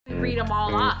read them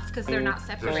all off because they're not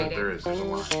separated. There's a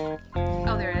line.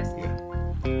 Oh, there is? Yeah.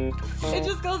 It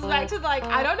just goes back to, like,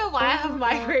 I don't know why I have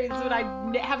migraines when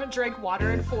I haven't drank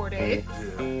water in 4 days.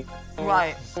 Yeah.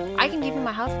 Right. I can give you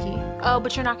my house key. Oh,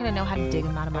 but you're not going to know how to dig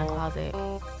them out of my closet.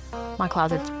 My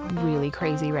closet's really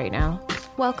crazy right now.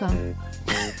 Welcome.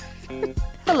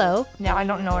 Hello. Now I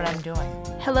don't know what I'm doing.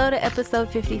 Hello to episode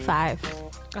 55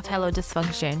 of Hello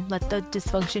Dysfunction. Let the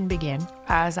dysfunction begin.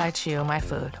 As I chew my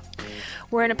food.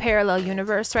 We're in a parallel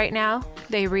universe right now.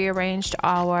 They rearranged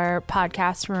our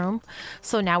podcast room,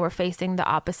 so now we're facing the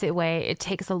opposite way. It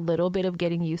takes a little bit of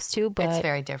getting used to, but It's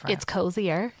very different. It's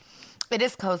cozier. It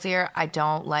is cozier. I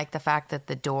don't like the fact that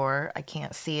the door, I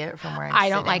can't see it from where I'm I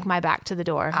don't sitting. like my back to the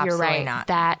door. Absolutely You're right. not.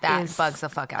 That is, bugs the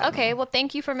fuck out of me. Okay, well,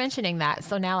 thank you for mentioning that.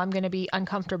 So now I'm going to be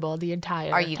uncomfortable the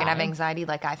entire Are you going to have time. anxiety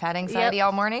like I've had anxiety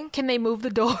all morning? Can they move the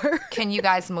door? Can you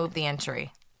guys move the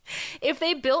entry? If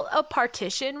they built a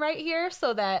partition right here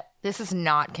so that... This is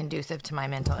not conducive to my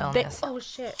mental illness. Oh,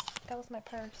 shit. That was my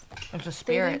purse. It's a They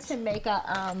spirit. need to make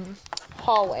a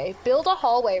hallway. Build a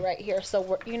hallway right here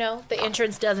so, the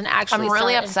entrance doesn't actually I'm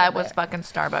really start upset into with there. fucking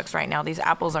Starbucks right now. These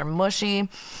apples are mushy.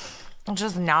 It's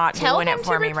just not Tell doing them it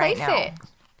for to me right replace now. it.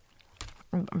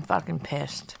 I'm fucking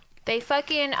pissed. They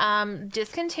fucking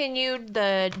discontinued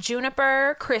the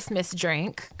juniper Christmas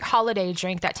drink, holiday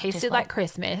drink that tasted like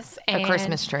Christmas. A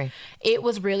Christmas tree. It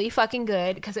was really fucking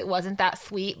good because it wasn't that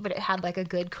sweet, but it had like a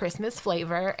good Christmas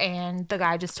flavor. And the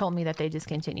guy just told me that they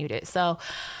discontinued it. So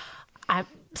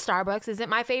Starbucks isn't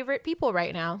my favorite people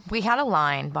right now. We had a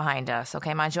line behind us.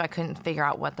 Okay, mind you, I couldn't figure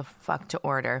out what the fuck to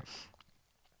order.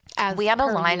 We had a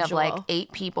line of like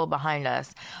 8 people behind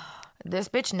us. This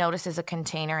bitch notices a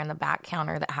container in the back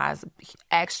counter that has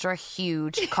extra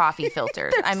huge coffee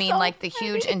filters. I mean, so like the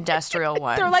huge industrial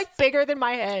ones. They're like bigger than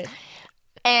my head.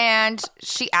 And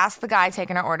she asked the guy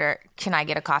taking her order, "Can I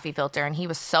get a coffee filter?" And he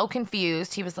was so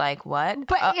confused. He was like, "What?"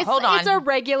 But hold on. It's a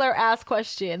regular ass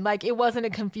question. Like, it wasn't a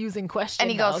confusing question.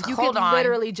 And he goes, you "Hold could on."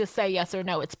 literally just say yes or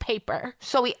no. It's paper.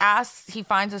 So he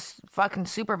finds a fucking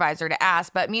supervisor to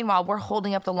ask. But meanwhile, we're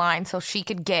holding up the line so she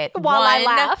could get While I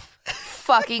one laugh.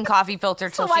 fucking coffee filter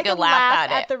so she I could can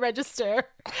laugh at it. the register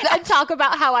and talk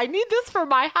about how I need this for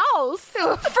my house.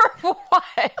 For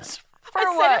what? For I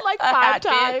said what? it like A 5 hat,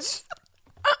 times. bitch.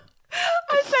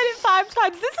 I said it 5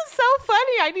 times. This is so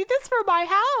funny. I need this for my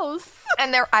house.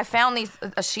 And I found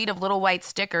a sheet of little white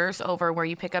stickers over where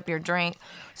you pick up your drink.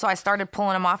 So I started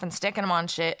pulling them off and sticking them on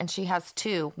shit. And she has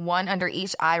 2, one under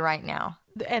each eye right now.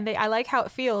 And I like how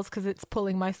it feels because it's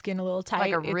pulling my skin a little tight.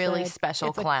 Like a really special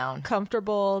it's clown. A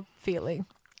comfortable feeling.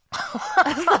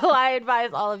 So I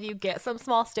advise all of you, get some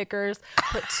small stickers,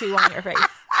 put 2 on your face.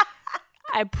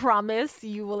 I promise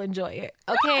you will enjoy it.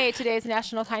 Okay, today's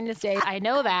National Kindness Day. I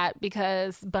know that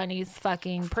because Bunny's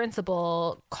fucking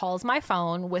principal calls my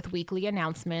phone with weekly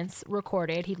announcements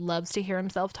recorded. He loves to hear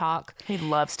himself talk. He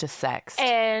loves to sex.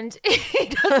 And he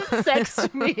doesn't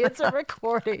sext me. It's a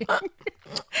recording.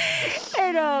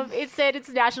 And it said it's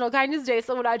National Kindness Day.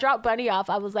 So when I dropped Bunny off,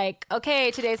 I was like,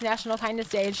 okay, today's National Kindness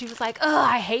Day. And she was like, oh,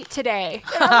 I hate today.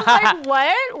 And I was like,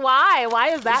 what? Why? Why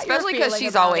is that Especially because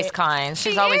she's always kind.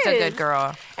 She's always a good girl.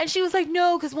 And she was like,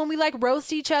 no, because when we like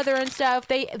roast each other and stuff,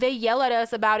 they yell at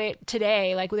us about it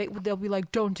today. Like they'll be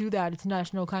like, don't do that. It's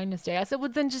National Kindness Day. I said, well,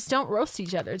 then just don't roast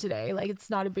each other today. Like, it's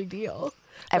not a big deal.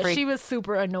 But she was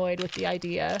super annoyed with the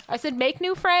idea. I said, make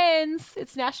new friends.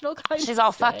 It's National Kindness Day. She's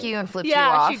all, fuck you, and flipped you Yeah,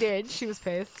 off. she did. She was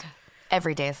pissed.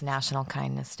 Every day is National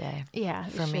Kindness Day. Yeah,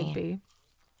 for it should me.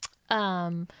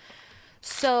 be.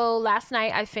 So last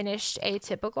night I finished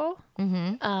Atypical.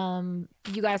 Mm-hmm.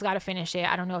 You guys got to finish it.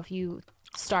 I don't know if you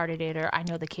started it, or I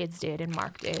know the kids did and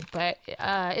Mark did, but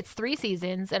it's 3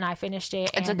 seasons and I finished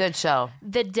it. It's a and good show.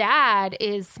 The dad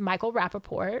is Michael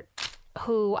Rappaport,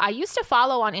 who I used to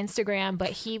follow on Instagram,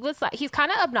 but he's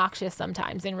kind of obnoxious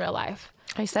sometimes in real life.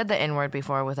 I said the N-word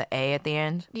before with an A at the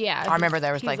end. Yeah. I remember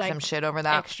there was he's like some shit over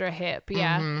that. Extra hip,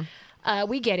 yeah. Mm-hmm.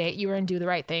 We get it. You were in Do the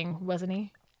Right Thing, wasn't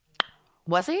he?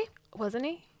 Was he? Wasn't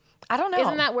he? I don't know.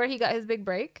 Isn't that where he got his big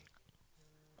break?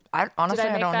 Honestly, Did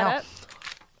I make don't that know. up?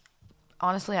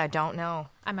 Honestly, I don't know.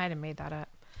 I might have made that up.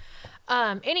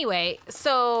 Anyway,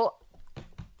 so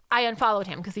I unfollowed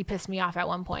him because he pissed me off at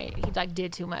one point. He like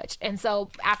did too much. And so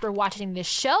after watching this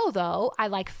show, though, I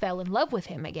like fell in love with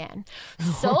him again.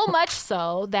 So much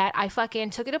so that I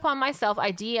fucking took it upon myself.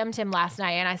 I DM'd him last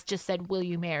night and I just said, will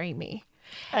you marry me?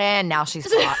 And now she's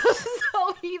blocked.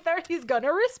 So either he's going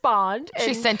to respond. She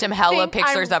and sent him hella think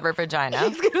pictures of her vagina.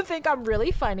 He's going to think I'm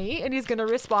really funny and he's going to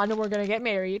respond and we're going to get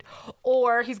married.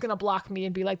 Or he's going to block me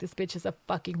and be like, this bitch is a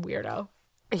fucking weirdo.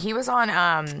 He was on,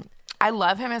 I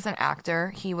love him as an actor.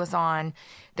 He was on,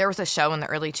 there was a show in the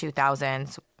early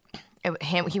 2000s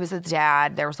He was his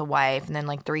dad. There was a wife, and then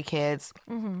like 3 kids.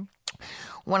 Mm-hmm.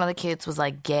 One of the kids was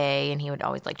like gay, and he would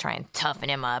always like try and toughen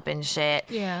him up and shit.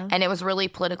 Yeah. And it was really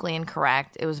politically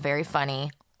incorrect. It was very funny.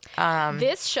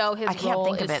 This show, his role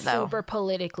think of is it, though. super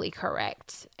politically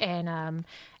correct, and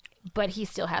but he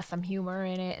still has some humor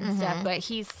in it and stuff. But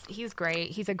he's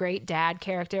great. He's a great dad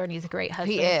character, and he's a great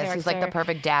husband. He is. Character. He's like the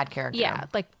perfect dad character. Yeah,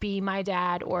 like be my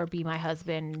dad or be my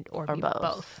husband or be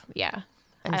both. Yeah,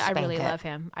 I really love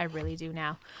him. I really do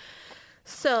now.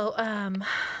 So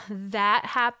that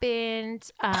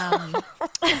happened.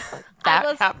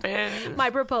 Happened. My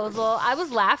proposal. I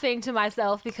was laughing to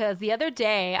myself because the other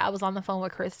day I was on the phone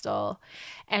with Crystal,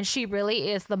 and she really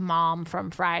is the mom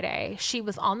from Friday. She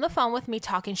was on the phone with me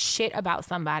talking shit about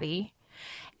somebody,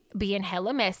 being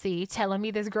hella messy, telling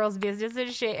me this girl's business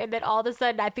and shit. And then all of a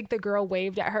sudden, I think the girl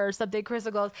waved at her or something.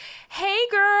 Crystal goes, "Hey,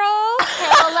 girl,"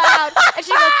 hella loud. And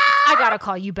she goes, "I gotta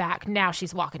call you back." Now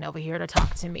she's walking over here to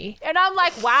talk to me. And I'm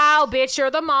like, wow, bitch,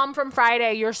 you're the mom from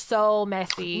Friday. You're so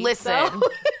messy. Listen.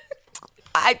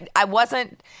 I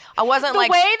wasn't the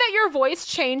like way that your voice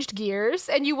changed gears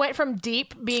and you went from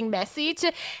deep being messy to,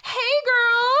 "Hey,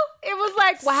 girl." It was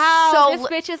like, wow, this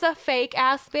bitch is a fake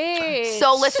ass bitch.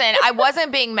 So listen, I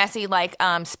wasn't being messy, like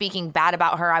speaking bad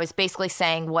about her. I was basically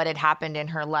saying what had happened in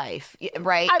her life,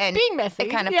 right? And being messy,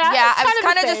 kind of, yeah. I was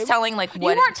kind of just telling like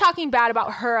what. You weren't talking bad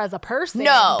about her as a person,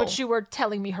 no, but you were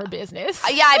telling me her business.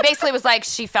 Yeah, I basically was like,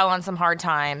 she fell on some hard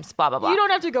times, blah blah blah. You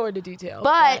don't have to go into detail,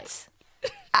 but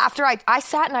after I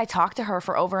sat and I talked to her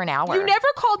for over an hour. You never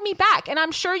called me back, and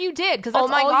I'm sure you did, because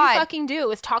that's all you fucking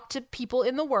do is talk to people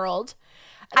in the world.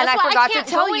 And I forgot to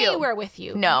tell you. Anywhere with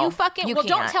you. No, you fucking. You well,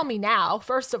 can't. don't tell me now.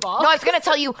 First of all, no, I was gonna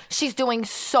tell you she's doing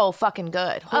so fucking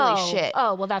good. Holy shit.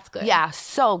 Oh, well, that's good. Yeah,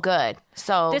 so good.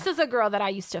 So this is a girl that I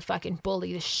used to fucking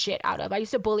bully the shit out of. I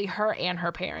used to bully her and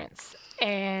her parents,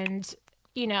 and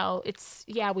we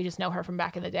just know her from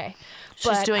back in the day.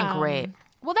 She's doing great.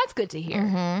 Well, that's good to hear.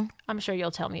 Mm-hmm. I'm sure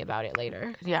you'll tell me about it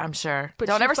later. Yeah, I'm sure. But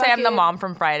don't ever say I'm the mom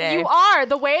from Friday. You are.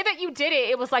 The way that you did it,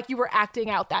 it was like you were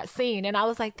acting out that scene. And I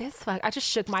was like, I just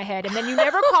shook my head. And then you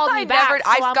never called me back.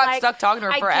 I got stuck talking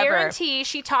to her forever. I guarantee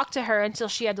she talked to her until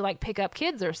she had to like pick up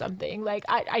kids or something. Like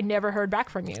I never heard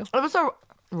back from you. It was a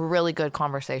really good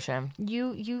conversation.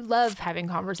 You love having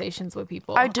conversations with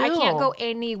people. I do. I can't go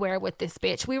anywhere with this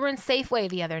bitch. We were in Safeway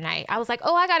the other night. I was like,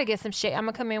 I gotta get some shit. I'm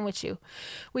gonna come in with you.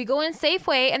 We go in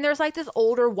Safeway, and there's like this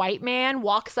older white man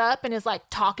walks up and is like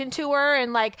talking to her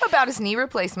and like about his knee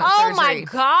replacement surgery. Oh my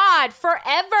God,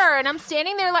 forever. And I'm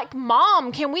standing there like,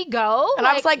 "Mom, can we go?" And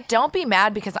I was like, don't be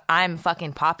mad because I'm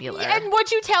fucking popular. And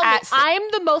what'd you tell me? I'm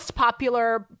the most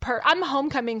popular I'm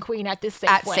homecoming queen at this Safeway.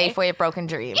 At Safeway at Broken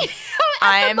Dreams.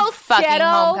 I'm the most fucking ghetto,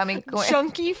 homecoming queen.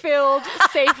 Junkie-filled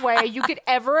Safeway you could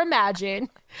ever imagine.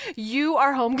 You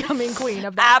are homecoming queen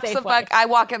of that Safeway. I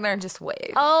walk in there and just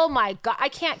wave. Oh my God. I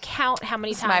can't count how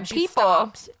many times she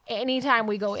stopped anytime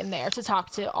we go in there to talk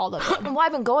to all of them. Well,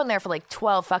 I've been going there for like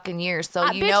 12 fucking years,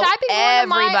 so you bitch, know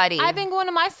everybody. I've been going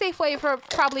to my Safeway for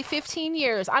probably 15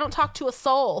 years. I don't talk to a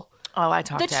soul. Oh, I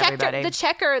talk to everybody. The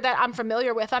checker that I'm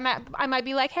familiar with, I might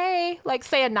be like, "Hey," like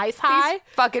say a nice hi.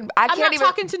 I'm not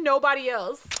talking to nobody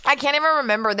else. I can't even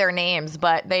remember their names,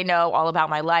 but they know all about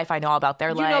my life. I know all about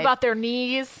their life. You know about their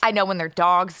knees. I know when their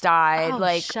dogs died.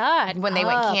 When they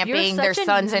went camping, their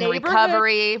son's in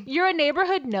recovery. You're a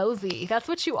neighborhood nosy. That's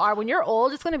what you are. When you're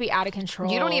old, it's going to be out of control.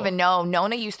 You don't even know.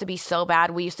 Nona used to be so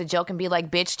bad. We used to joke and be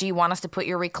like, "Bitch, do you want us to put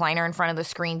your recliner in front of the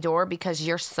screen door because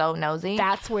you're so nosy?"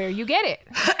 That's where you get it.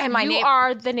 And you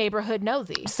are the neighborhood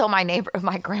nosy. So my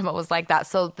grandma was like that.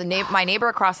 So my neighbor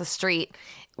across the street,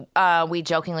 we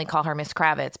jokingly call her Miss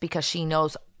Kravitz because she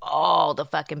knows all the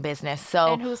fucking business.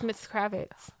 So and who's Miss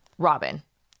Kravitz? Robin.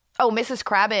 Oh, Mrs.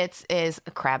 Kravitz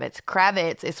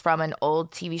is from an old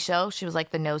TV show. She was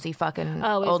like the nosy fucking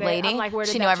old lady. I'm like, where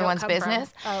did she that knew everyone's come business.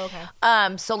 From? Oh,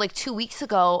 okay. So like 2 weeks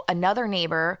ago, another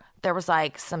neighbor, there was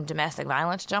like some domestic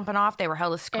violence jumping off. They were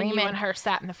hella screaming. And you and her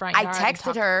sat in the front yard. I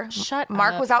texted her. Shut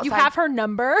Mark up. was outside. You have her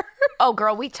number? Oh,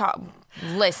 girl, we talk.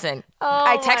 Listen,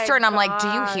 I text her and I'm like, "Do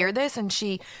you hear this?" And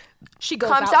she goes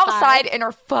comes outside in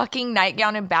her fucking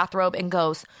nightgown and bathrobe and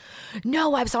goes,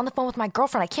 "No, I was on the phone with my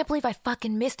girlfriend. I can't believe I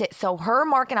fucking missed it." So her,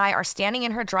 Mark, and I are standing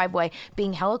in her driveway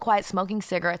being hella quiet, smoking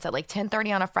cigarettes at like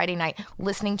 10:30 on a Friday night,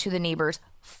 listening to the neighbors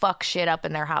fuck shit up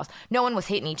in their house. No one was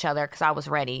hitting each other because I was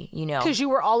ready, you know. Because you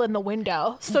were all in the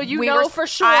window. So for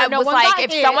sure. I no was one like, got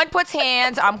if hit. someone puts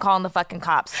hands, I'm calling the fucking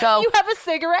cops. So you have a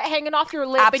cigarette hanging off your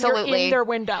lip and you're in their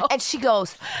window. And she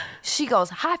goes,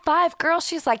 high five, girl.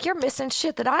 She's like, you're missing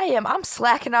shit that I am. I'm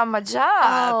slacking on my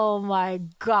job. Oh my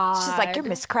God. She's like, you're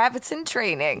Miss Kravitz in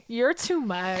training. You're too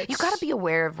much. You got to be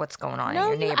aware of what's going on in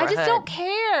your neighborhood. I just don't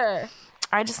care.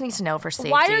 I just need to know for safety.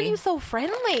 Why are you so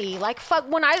friendly? Like, fuck,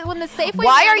 when the Safeway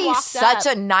Why man are you walked such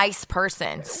up, a nice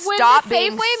person? when Stop the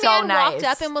being Safeway so man nice. walked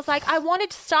up and was like, I wanted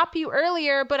to stop you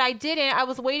earlier, but I didn't. I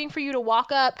was waiting for you to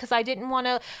walk up because I didn't want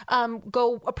to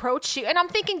go approach you. And I'm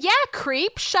thinking, yeah,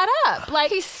 creep, shut up. Like,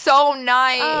 He's so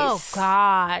nice. oh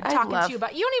God, talking love- to you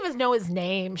about, you don't even know his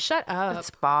name. Shut up. It's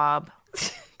Bob.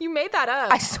 You made that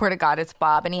up. I swear to God, it's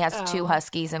Bob. And he has 2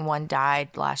 huskies and 1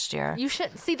 died last year. You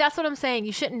should see. That's what I'm saying.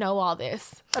 You shouldn't know all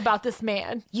this about this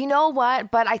man. You know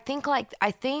what? But I think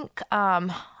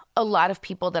a lot of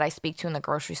people that I speak to in the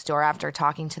grocery store, after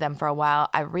talking to them for a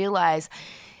while, I realize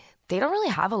they don't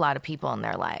really have a lot of people in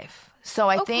their life. So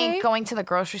I think going to the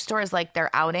grocery store is like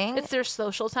their outing. It's their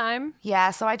social time.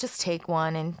 Yeah. So I just take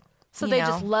one and So they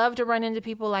just love to run into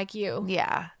people like you.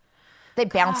 Yeah. They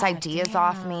bounce ideas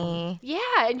off me. Yeah,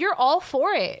 and you're all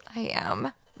for it. I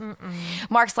am.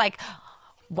 Mark's like,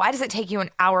 why does it take you an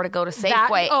hour to go to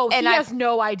Safeway? He has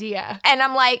no idea. And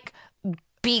I'm like,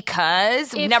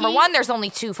 because number one, there's only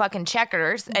 2 fucking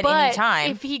checkers at any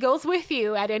time. If he goes with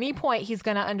you at any point, he's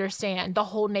going to understand. The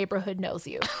whole neighborhood knows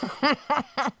you.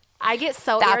 I get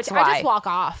so irritated. I just walk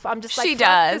off. I'm just like, she fuck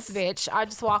does. this bitch. I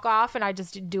just walk off and I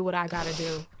just do what I got to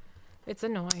do. It's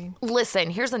annoying. Listen,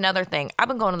 here's another thing. I've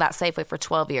been going to that Safeway for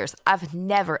 12 years. I've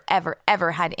never, ever,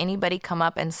 ever had anybody come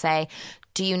up and say,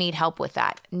 do you need help with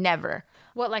that? Never.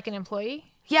 What, like an employee?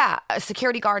 Yeah, a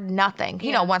security guard, nothing.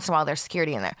 You know, once in a while there's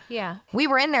security in there. Yeah. We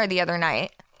were in there the other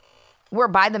night. We're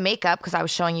by the makeup because I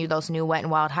was showing you those new Wet n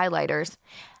Wild highlighters.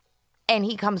 And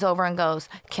he comes over and goes,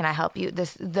 can I help you?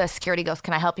 The security goes,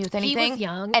 can I help you with anything? He was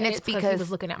young. And it's because he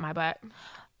was looking at my butt.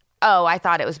 Oh, I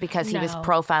thought it was because he was No.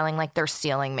 profiling like they're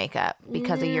stealing makeup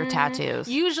because of your tattoos.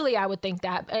 Usually I would think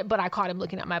that, but I caught him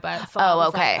looking at my butt. So Oh, I was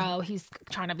okay. Like, oh, he's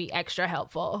trying to be extra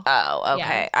helpful. Oh,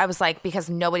 okay. Yeah. I was like,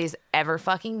 because nobody's ever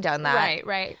fucking done that.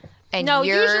 Right. And No,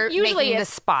 you're usually making the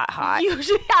it's- spot hot.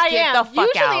 Usually I Get am. the fuck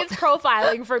Usually out. it's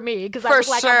profiling for me because I For look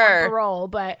like I'm sure. on parole.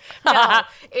 But no,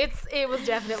 it was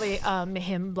definitely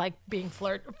him like being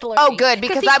flirty. Oh, good,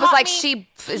 because he I was caught like, me- she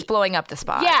is blowing up the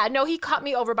spot. Yeah, no, he caught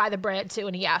me over by the bread too,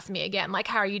 and he asked me again, like,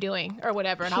 "How are you doing?" or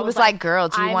whatever. And He I was like, girl,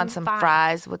 do you "I'm want some fine.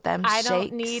 fries with them I shakes?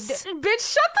 don't need,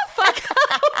 bitch. Shut the fuck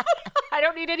up. I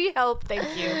don't need any help.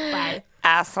 Thank you. Bye.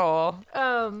 Asshole.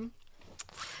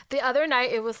 The other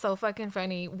night, it was so fucking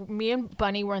funny. Me and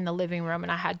Bunny were in the living room,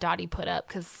 and I had Dottie put up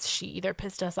because she either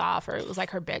pissed us off or it was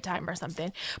like her bedtime or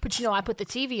something. But, you know, I put the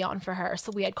TV on for her,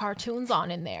 so we had cartoons on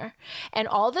in there. And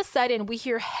all of a sudden, we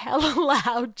hear hella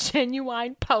loud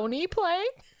Genuine Pony playing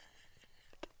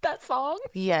that song.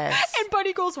 Yes. And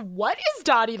Bunny goes, what is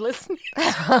Dottie listening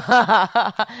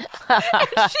to?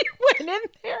 And she went in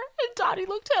there and Dottie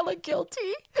looked hella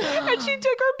guilty. And she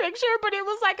took her picture, but it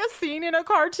was like a scene in a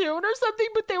cartoon or something,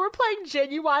 but they were playing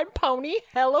Genuine Pony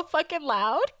hella fucking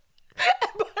loud.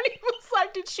 And Bunny was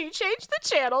like, did she change the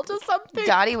channel to something?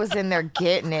 Dottie was in there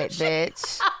getting it,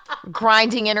 bitch.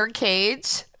 Grinding in her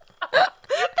cage.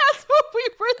 That's what we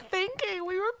were thinking.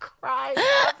 We were crying.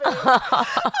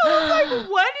 I was like,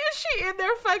 what is she in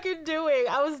there fucking doing?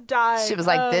 I was dying. She was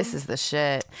like, this is the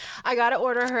shit. I gotta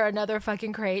order her another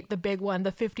fucking crate, the big one,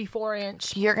 the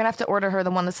 54-inch. You're going to have to order her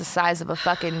the one that's the size of a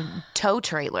fucking tow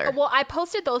trailer. Well, I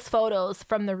posted those photos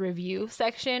from the review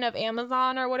section of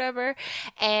Amazon or whatever,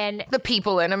 and The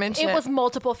people in them and shit. it was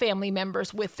multiple family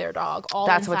members with their dog all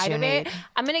That's what inside you of it. need.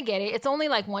 I'm gonna get it. It's only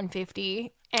like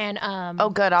 $150, and Oh,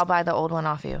 good. I'll buy the old one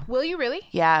off you. will you really?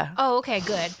 Yeah. Oh, okay,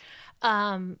 good.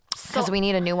 Because we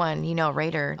need a new one. You know,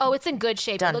 Raider. Oh, it's in good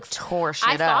shape. Done It looks. tore shit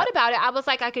I thought up. about it. I was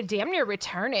like, I could damn near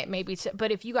return it, maybe.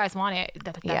 But if you guys want it,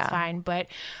 that's Yeah. fine. But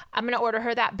I'm gonna order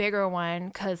her that bigger one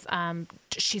because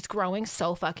she's growing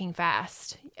so fucking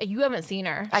fast. You haven't seen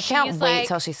her. I can't She's wait like,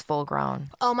 till she's full grown.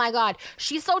 oh my god,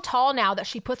 she's so tall now that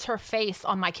she puts her face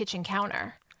on my kitchen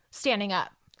counter, standing up.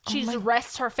 She just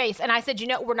rests her face, and I said, "You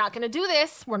know, we're not going to do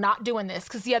this. We're not doing this."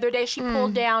 Because the other day she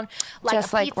pulled down like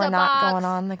Just a like pizza we're not box going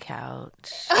on the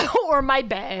couch. or my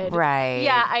bed. Right.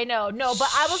 Yeah, I know. No, but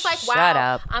I was like, wow, Shut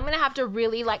up. I'm going to have to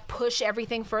really like push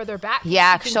everything further back.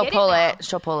 Yeah, so she can she'll get pull now. it.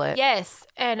 She'll pull it. Yes,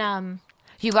 and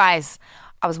You guys,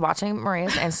 I was watching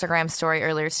Maria's Instagram story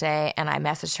earlier today, and I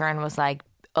messaged her and was like,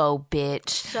 oh,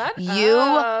 bitch. Shut you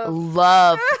up.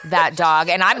 love that dog.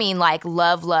 And I mean, like,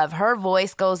 love. Her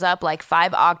voice goes up like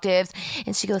 5 octaves.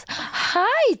 And she goes,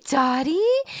 hi, Dottie.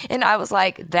 And I was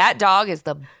like, that dog is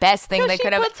the best thing that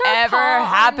could have ever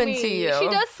happened to you. She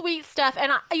does sweet stuff.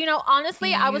 And,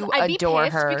 honestly, I'd be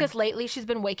pissed because lately she's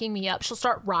been waking me up. She'll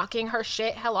start rocking her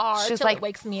shit hella hard. She's like, it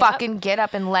wakes me fucking get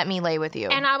up and let me lay with you.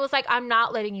 And I was like, I'm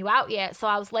not letting you out yet. So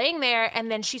I was laying there,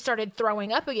 and then she started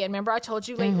throwing up again. Remember I told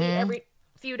you lately every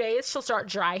few days she'll start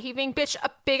dry heaving. Bitch, a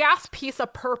big ass piece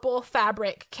of purple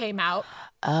fabric came out.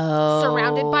 Oh.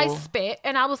 Surrounded by spit.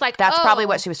 And I was like, that's probably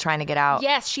what she was trying to get out.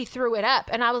 Yes, she threw it up.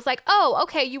 And I was like, oh,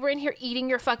 okay, you were in here eating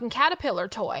your fucking caterpillar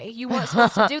toy. You weren't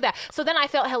supposed to do that. So then I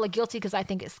felt hella guilty because I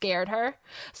think it scared her.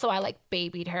 So I like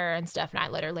babied her and stuff, and I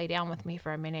let her lay down with me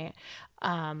for a minute.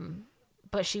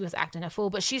 But she was acting a fool.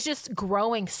 But she's just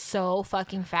growing so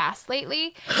fucking fast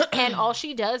lately. And all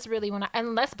she does really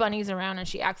unless Bunny's around and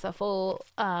she acts a fool,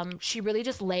 she really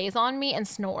just lays on me and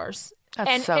snores.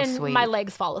 That's so sweet. My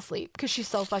legs fall asleep because she's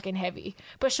so fucking heavy.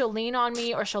 But she'll lean on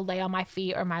me or she'll lay on my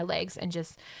feet or my legs and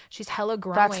she's hella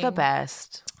growing. That's the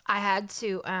best. I had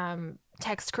to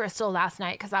text Crystal last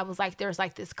night because I was like, there's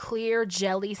like this clear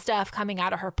jelly stuff coming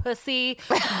out of her pussy.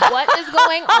 What is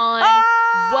going on?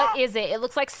 What is it? It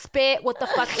looks like spit. What the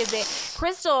fuck is it?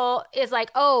 Crystal is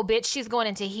like, oh, bitch, she's going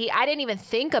into heat. I didn't even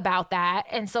think about that.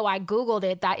 And so I Googled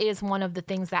it. That is one of the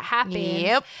things that happened.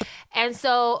 Yep. And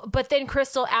so, but then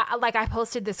Crystal, like I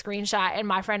posted the screenshot and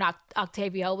my friend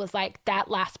Octavio was like,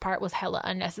 that last part was hella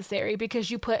unnecessary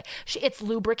because it's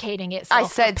lubricating it. I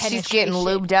said she's getting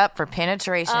lubed up for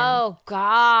penetration. Oh,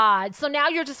 God. So now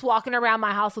you're just walking around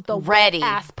my house with a wet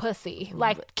ass pussy.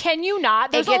 Like, can you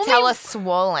not? It gets hella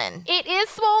swollen. It is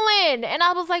swollen. And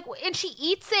I was like, and she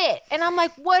eats it. And I'm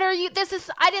like, what are you?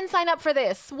 I didn't sign up for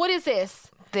this. What is this?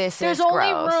 There's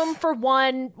only room for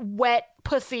one wet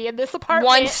pussy in this apartment.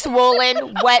 One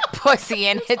swollen, wet pussy,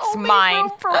 and it's mine.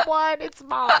 Room for one, it's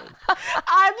mine.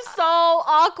 I'm so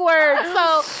awkward.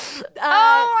 So,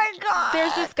 oh my God.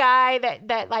 There's this guy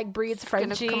that like breeds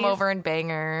Frenchies. Gonna come over and bang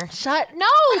her.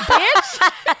 No,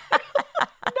 bitch.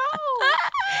 No.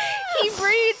 He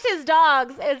breeds his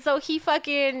dogs, and so he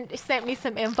fucking sent me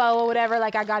some info or whatever.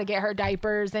 Like, I got to get her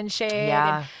diapers and shit.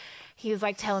 Yeah. And he was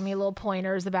like telling me little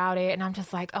pointers about it, and I'm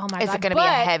just like, oh my God. Is it going to be a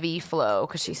heavy flow?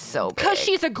 Because she's so big. Because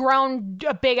she's a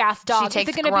big ass dog. She takes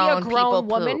is it going to be a grown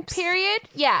woman, poops. period?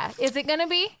 Yeah. Is it going to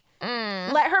be?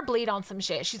 Let her bleed on some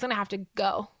shit. She's going to have to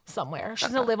go somewhere. She's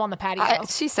going to live on the patio.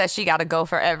 She says she got to go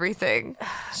for everything.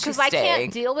 Because I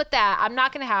can't deal with that. I'm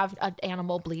not going to have an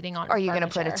animal bleeding on her. Are you going to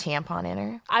put a tampon in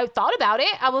her? I thought about it.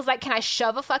 I was like, can I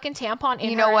shove a fucking tampon in her?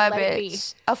 You know what, and let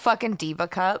bitch? A fucking diva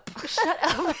cup. Shut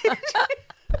up.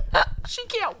 She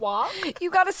can't walk. You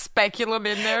got a speculum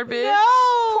in there, bitch.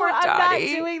 No, Poor I'm not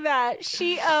Dottie. doing that.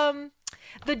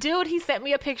 The dude, he sent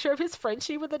me a picture of his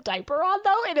Frenchie with a diaper on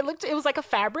though, and it was like a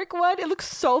fabric one. It looked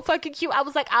so fucking cute. I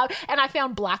was like, and I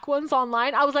found black ones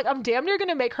online. I was like, I'm damn near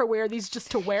gonna make her wear these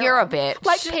just to wear. You're them. a bitch.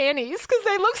 Like panties, because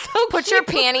they look so cute. Put your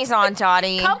panties on,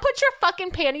 Dottie. Come put your fucking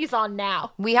panties on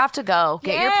now. We have to go.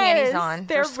 Get your panties on.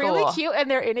 They're for really school. cute and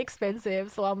they're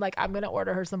inexpensive. So I'm like, I'm gonna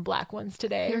order her some black ones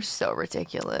today. You're so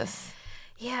ridiculous.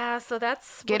 Yeah, so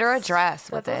get her a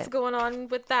dress with What's going on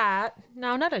with that?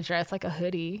 No, not a dress, like a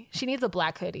hoodie. She needs a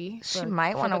black hoodie. She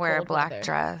might want to wear a black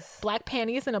dress. Black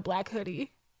panties and a black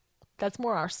hoodie. That's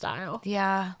more our style.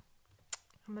 Yeah.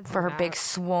 For her big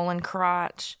swollen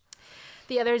crotch.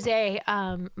 The other day,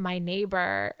 my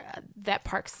neighbor that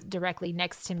parks directly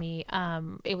next to me,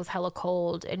 it was hella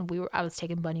cold, and I was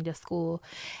taking Bunny to school,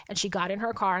 and she got in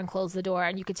her car and closed the door,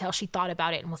 and you could tell she thought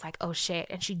about it and was like, oh shit,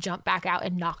 and she jumped back out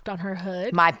and knocked on her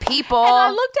hood. My people. And I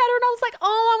looked at her and I was like,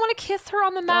 oh, I want to kiss her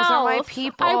on the mouth. Those are my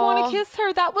people. I want to kiss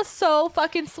her. That was so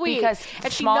fucking sweet. Because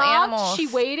and small she knocked, animals. she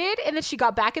waited, and then she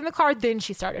got back in the car, then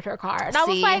she started her car. And I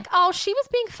was like, oh, she was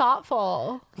being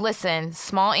thoughtful. Listen,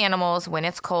 small animals, when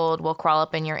it's cold, will crawl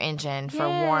up in your engine for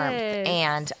warmth.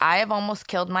 And I have almost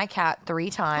killed my cat 3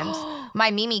 times.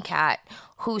 My Mimi cat,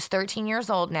 who's 13 years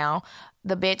old now,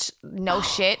 the bitch, no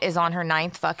shit, is on her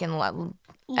 9th fucking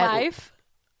life.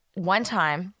 One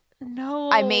time.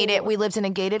 No. I made it. We lived in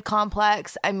a gated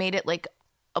complex. I made it like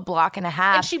a block and a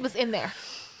half. And she was in there.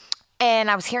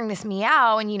 And I was hearing this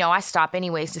meow, and I stop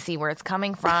anyways to see where it's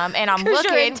coming from. And I'm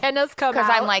looking, your antennas come out. because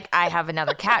I'm like, I have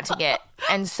another cat to get,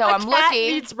 and so I'm cat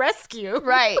looking. Needs rescue,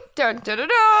 right? Dun, dun, dun,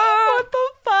 dun. What the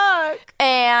fuck?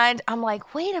 And I'm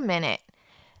like, wait a minute.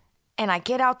 And I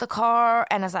get out the car,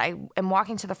 and as I am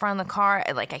walking to the front of the car,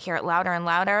 I hear it louder and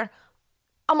louder.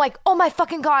 I'm like, oh my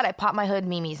fucking God. I pop my hood.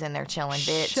 Mimi's in there chilling,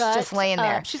 bitch. Just laying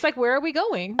there. She's like, where are we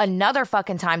going? Another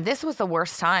fucking time. This was the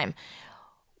worst time.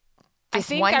 I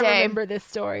think I remember this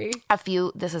story.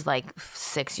 This is like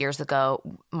 6 years ago,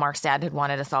 Mark's dad had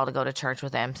wanted us all to go to church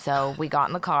with him. So we got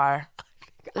in the car.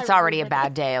 It's already a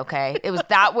bad day, okay?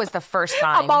 That was the first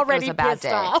sign. I'm already it was a bad pissed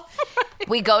day. Off.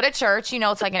 We go to church,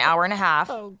 it's like an hour and a half.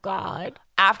 Oh, God.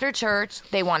 After church,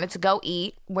 they wanted to go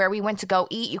eat. Where we went to go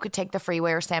eat, you could take the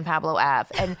freeway or San Pablo Ave.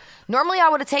 And normally I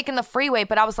would have taken the freeway,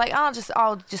 but I was like, I'll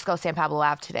just go San Pablo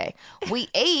Ave today. We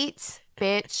ate,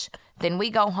 bitch. Then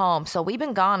we go home. So we've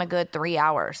been gone a good 3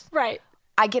 hours. Right.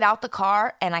 I get out the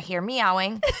car and I hear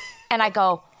meowing and I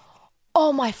go,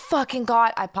 oh my fucking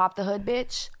God. I pop the hood,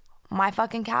 bitch. My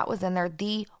fucking cat was in there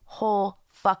the whole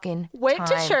fucking Went time.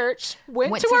 to church,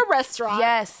 went to a restaurant.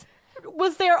 Yes.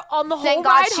 Was there on the whole Thank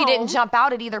ride God she home. didn't jump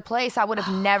out at either place. I would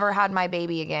have never had my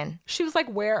baby again. She was like,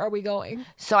 where are we going?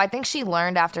 So I think she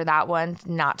learned after that one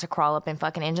not to crawl up in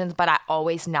fucking engines, but I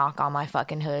always knock on my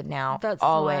fucking hood now. That's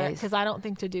always. Because I don't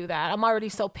think to do that. I'm already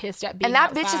so pissed at being And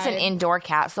that outside. bitch is an indoor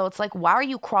cat, so it's like, why are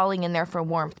you crawling in there for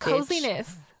warmth, bitch?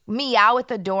 Coziness. Meow at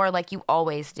the door like you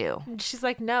always do. And she's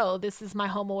like, no, this is my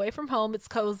home away from home. It's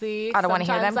cozy. I don't want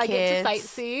to hear them Sometimes kids. I get to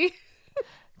sightsee.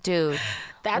 Dude.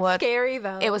 That's scary,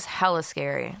 though. It was hella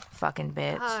scary. Fucking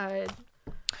bitch. God.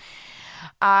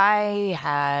 I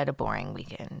had a boring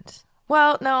weekend.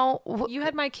 Well, no. You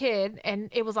had my kid, and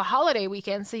it was a holiday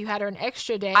weekend, so you had her an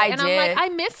extra day. I and did. I'm like,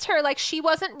 I missed her. Like, she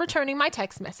wasn't returning my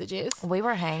text messages. We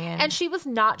were hanging. And she was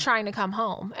not trying to come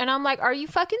home. And I'm like, are you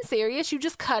fucking serious? You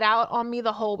just cut out on me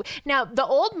the whole... Now, the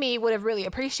old me would have really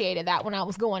appreciated that when I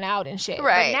was going out and shit.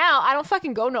 Right. But now, I don't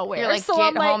fucking go nowhere. You're like, so get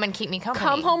I'm like, home and keep me company.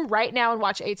 Come home right now and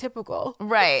watch Atypical.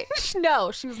 Right.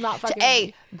 No, she was not fucking...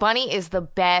 Hey, Bunny is the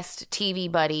best TV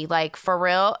buddy. Like, for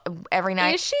real, every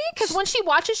night. Is she? Because when she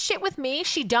watches shit with me,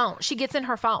 she don't. She gets in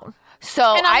her phone.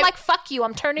 So and I'm like, fuck you.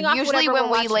 I'm turning off usually whatever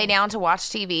when we're we lay watching. down to watch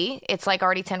TV, it's like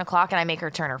already 10 o'clock and I make her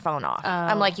turn her phone off.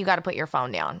 I'm like, you got to put your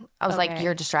phone down. I was like,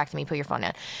 you're distracting me. Put your phone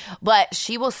down. But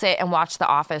she will sit and watch The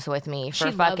Office with me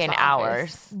for fucking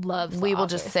hours. We will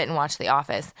just sit and watch The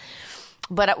Office.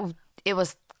 But it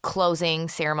was closing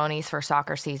ceremonies for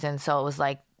soccer season. So it was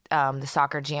like the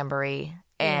soccer jamboree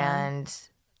and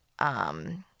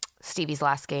Stevie's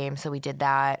last game. So we did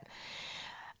that.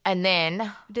 And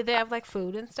then... Did they have, like,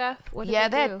 food and stuff? What did they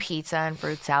do? had pizza and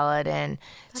fruit salad. And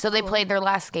so they played their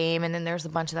last game. And then there's a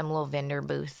bunch of them little vendor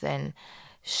booths and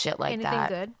shit like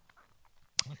that. Anything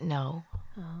good? No.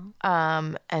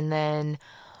 Oh. And then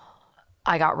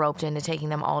I got roped into taking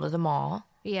them all to the mall.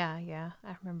 Yeah,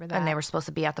 I remember that. And they were supposed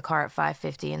to be at the car at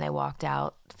 5:50 and they walked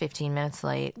out 15 minutes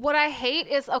late. What I hate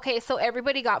is, okay, so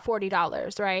everybody got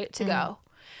 $40, right, to go.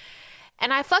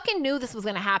 And I fucking knew this was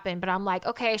going to happen, but I'm like,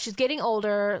 okay, she's getting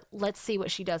older. Let's see what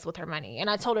she does with her money.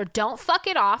 And I told her, don't fuck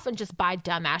it off and just buy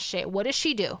dumbass shit. What does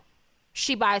she do?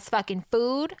 She buys fucking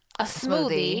food, a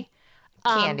smoothie,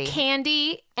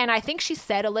 candy, and I think she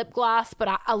said a lip gloss,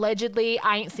 but allegedly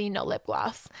I ain't seen no lip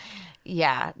gloss.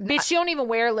 Yeah. Bitch, you don't even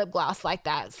wear lip gloss like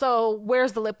that. So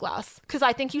where's the lip gloss? Because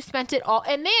I think you spent it all.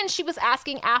 And then she was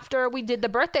asking after we did the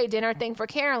birthday dinner thing for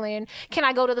Carolyn, can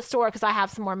I go to the store because I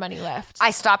have some more money left? I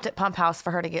stopped at Pump House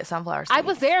for her to get sunflower seeds. I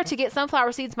was there to get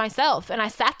sunflower seeds myself. And I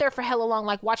sat there for hella long,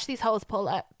 like, watch these hoes pull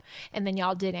up. And then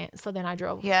y'all didn't. So then I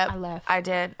drove. Yeah, I left. I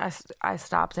did. I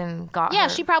stopped and got Yeah, her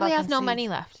she probably has no seeds. money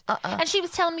left. And she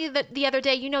was telling me that the other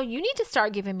day, you need to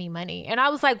start giving me money. And I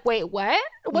was like, wait, what?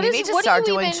 You need to start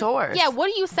doing chores. Yeah,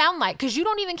 what do you sound like? Because you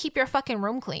don't even keep your fucking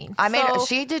room clean.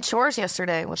 She did chores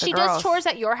yesterday with the girls. She does chores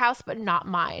at your house, but not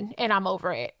mine. And I'm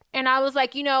over it. And I was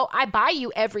like, I buy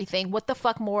you everything. What the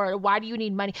fuck more? Why do you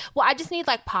need money? Well, I just need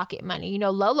like pocket money.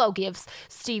 Lolo gives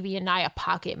Stevie and I a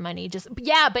pocket money.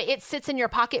 But it sits in your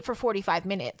pocket for 45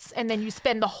 minutes and then you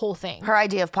spend the whole thing. Her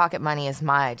idea of pocket money is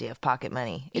my idea of pocket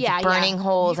money. It's burning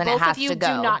holes and it has to go. Both of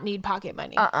you do not need pocket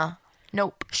money.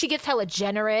 Nope. She gets hella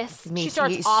generous. She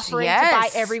starts offering to buy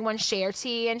everyone share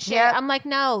tea and shit. Yep. I'm like,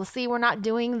 no, see, we're not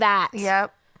doing that.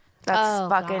 Yep. That's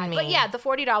fucking God. me. But yeah, the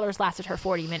 $40 lasted her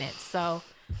 40 minutes. So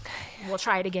we'll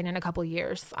try it again in a couple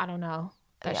years. I don't know.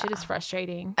 That shit is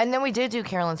frustrating. And then we did do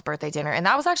Carolyn's birthday dinner, and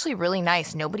that was actually really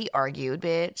nice. Nobody argued,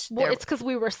 bitch. Well, it's because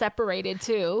we were separated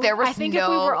too. I think if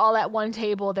we were all at one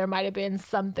table, there might have been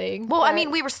something. Well, I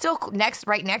mean, we were still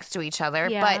right next to each other,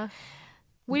 but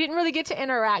we didn't really get to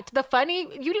interact.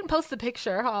 You didn't post the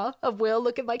picture, huh, of Will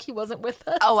looking like he wasn't with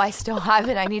us. Oh, I still have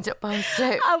it. I need to post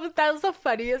it. That was the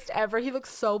funniest ever. He looks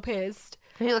so pissed.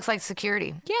 He looks like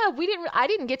security. Yeah, I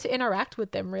didn't get to interact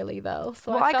with them really though.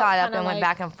 So I got up and went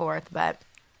back and forth, but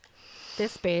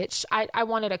this bitch, I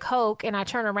wanted a Coke and I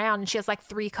turn around and she has like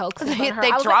 3 Cokes in front of her.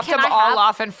 They dropped them all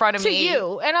off in front of me. To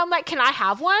you. And I'm like, can I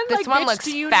have one? This one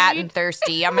looks fat and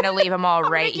thirsty. I'm going to leave them all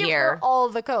right give here. her all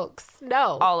the Cokes.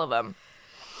 No. All of them.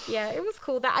 Yeah, it was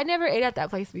cool. That I never ate at that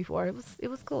place before. It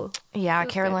was cool. Yeah,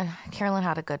 Carolyn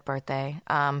had a good birthday.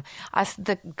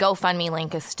 The GoFundMe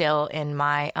link is still in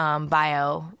my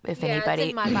bio. If anybody it's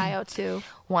in my bio too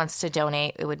wants to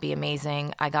donate, it would be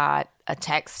amazing. I got a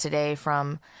text today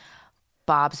from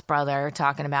Bob's brother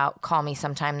talking about call me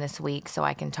sometime this week so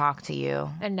I can talk to you.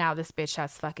 And now this bitch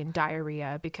has fucking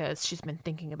diarrhea because she's been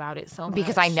thinking about it so much.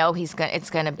 Because I know it's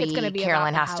gonna be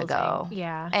Carolyn has to go.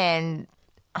 Yeah. And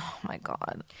oh my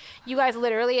God. You guys,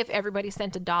 literally, if everybody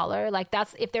sent $1, like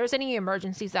if there's any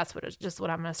emergencies, that's what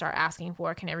I'm gonna start asking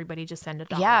for. Can everybody just send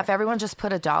 $1? Yeah, if everyone just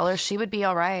put $1, she would be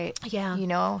all right. Yeah. You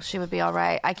know, she would be all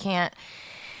right. I can't.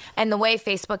 And the way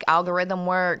Facebook algorithm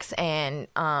works, and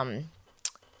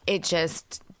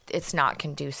it's not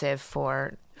conducive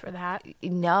for that.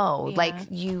 No, Yeah. like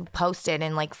you post it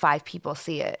and like 5 people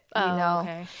see it. You know.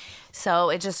 Okay. So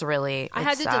it just really. I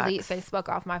had to sucks. delete Facebook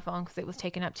off my phone because it was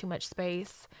taking up too much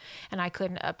space, and I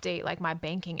couldn't update like my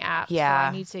banking app. Yeah. So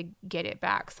I need to get it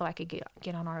back so I could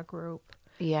get on our group.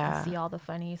 Yeah. And see all the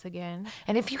funnies again.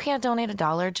 And if you can't donate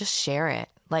 $1, just share it.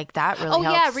 Like that really Oh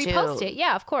yeah, helps repost too. it.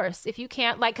 Yeah, of course. If you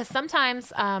can't, like, because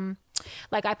sometimes,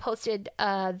 like I posted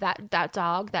that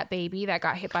dog, that baby that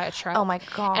got hit by a truck. Oh my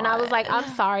God. And I was like, I'm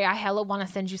sorry, I hella want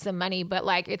to send you some money, but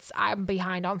like I'm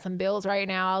behind on some bills right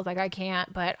now. I was like, I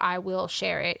can't, but I will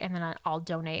share it, and then I'll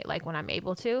donate like when I'm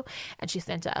able to. And she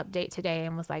sent an update today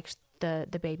and was like,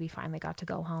 the baby finally got to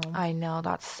go home. I know,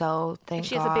 that's so thank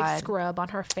She God. has a big scrub on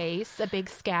her face, a big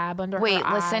scab under her Wait,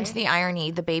 eye. listen to the irony.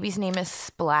 The baby's name is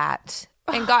Splat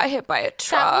and got hit by a That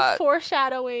truck. was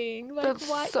foreshadowing. Like, That's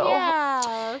what? so-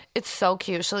 Yeah. It's so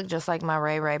cute. She looked just like my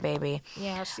Ray Ray baby.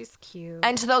 Yeah, she's cute.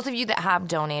 And to those of you that have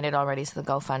donated already to the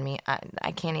GoFundMe,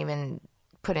 I can't even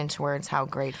put into words how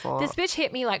grateful. This bitch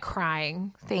hit me like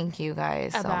crying Thank you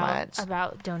guys so much.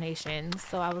 about donations.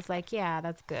 So I was like, yeah,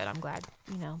 that's good. I'm glad,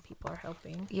 people are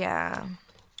helping. Yeah.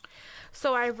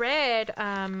 So I read,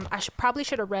 probably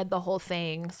should have read the whole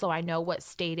thing so I know what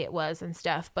state it was and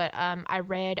stuff. But I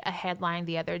read a headline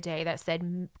the other day that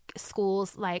said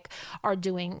schools like are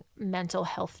doing mental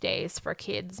health days for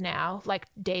kids now, like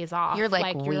days off. You're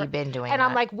like we've been doing and that.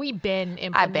 I'm like, we've been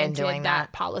implemented I've been doing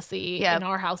that policy Yep. in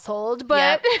our household.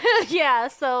 But Yep. yeah,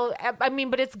 so I mean,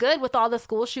 but it's good with all the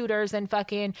school shooters and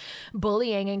fucking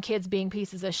bullying and kids being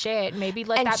pieces of shit. Maybe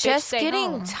let And that bitch just stay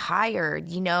getting home. tired,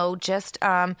 just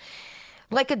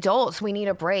like adults, we need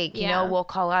a break. Yeah. We'll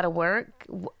call out of work.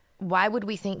 Why would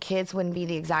we think kids wouldn't be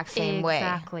the exact same way?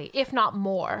 Exactly. If not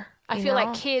more. I You feel know?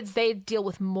 like kids, they deal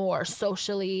with more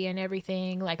socially and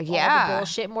everything, like all Yeah. the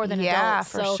bullshit more than Yeah,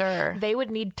 adults. for So sure. they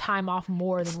would need time off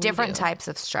more than we Different do. types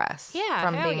of stress Yeah,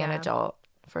 from hell being an yeah. adult,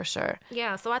 for sure.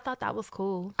 Yeah, so I thought that was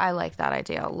cool. I like that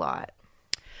idea a lot.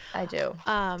 I do.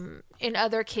 In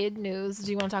other kid news,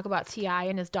 do you want to talk about T.I.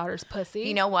 and his daughter's pussy?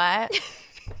 You know what?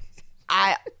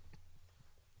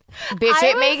 Bitch, I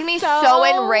it was made me so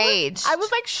enraged. I was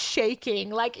like shaking.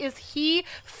 Like, is he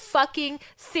fucking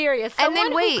serious? And then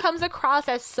Someone who wait. comes across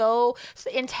as so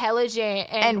intelligent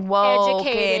and woke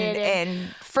educated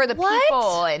and for the What?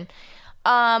 people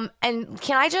and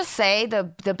can I just say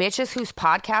the bitches whose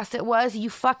podcast it was, you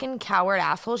fucking coward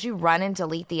assholes, you run and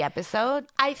delete the episode.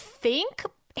 I think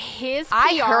his PR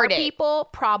I heard it. people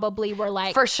probably were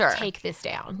like, For sure. take this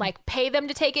down. Like, pay them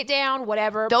to take it down,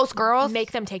 whatever. Those girls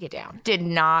make them take it down. did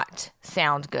not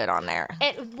sound good on there.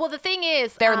 And well, the thing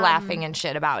is, They're laughing and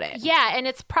shit about it. yeah, and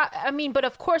it's but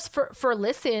of course for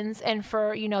listens and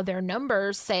for their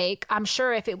numbers' sake, I'm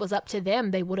sure if it was up to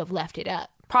them, they would have left it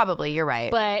up. Probably, you're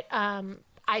right. But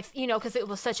because it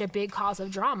was such a big cause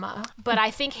of drama. But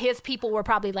I think his people were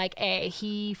probably like, "Hey,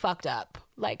 he fucked up.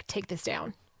 Like, take this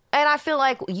down." And I feel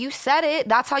like you said it.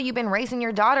 That's how you've been raising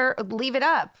your daughter. Leave it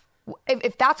up.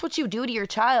 If that's what you do to your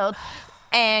child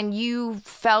and you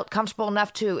felt comfortable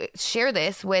enough to share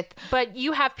this with... But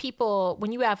you have people,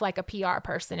 when you have like a PR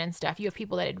person and stuff, you have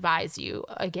people that advise you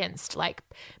against like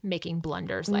making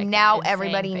blunders like now that and saying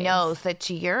everybody things. knows that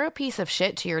you're a piece of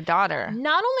shit to your daughter.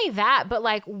 Not only that, but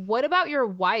like, what about your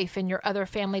wife and your other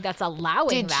family that's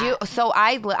allowing that? Did you? So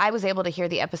I was able to hear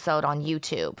the episode on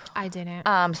YouTube. I didn't.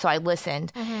 So I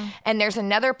listened. And there's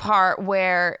another part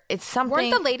where it's something...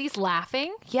 Weren't the ladies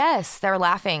laughing? Yes, they're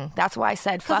laughing. That's why I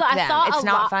said fuck I them. saw It's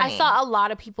not funny. I saw a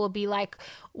lot of people be like,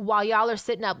 while y'all are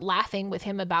sitting up laughing with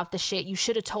him about the shit, you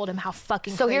should have told him how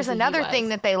fucking So here's crazy he another was. thing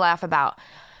that they laugh about.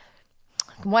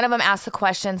 One of them asked a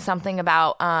question, something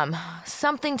about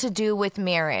something to do with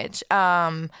marriage.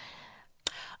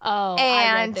 Oh,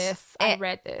 and I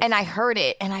read this. And I heard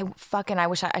it, and I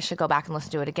wish I should go back and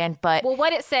listen to it again. But well,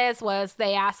 what it says was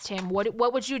they asked him,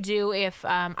 what would you do if,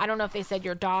 I don't know if they said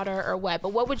your daughter or what,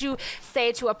 but what would you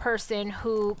say to a person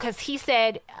who, because he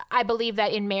said, I believe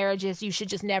that in marriages you should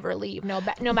just never leave, no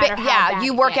matter how bad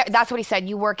you it work. gets. That's what he said.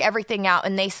 You work everything out.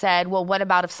 And they said, well, what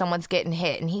about if someone's getting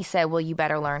hit? And he said, well, you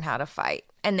better learn how to fight.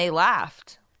 And they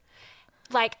laughed.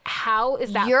 Like, how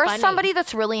is that You're funny? somebody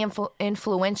that's really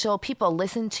influential. People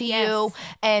listen to you,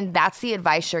 and that's the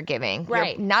advice you're giving.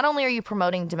 Right. Not only are you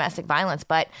promoting domestic violence,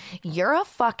 but you're a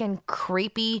fucking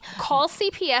creepy... Call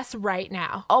CPS right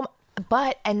now. Oh,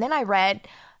 and then I read,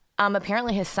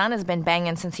 apparently his son has been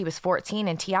banging since he was 14,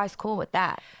 and T.I.'s cool with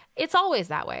that. It's always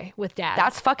that way with dads.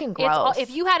 That's fucking gross.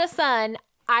 If you had a son...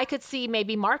 I could see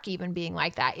maybe Mark even being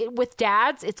like that. With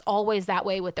dads, it's always that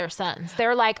way with their sons.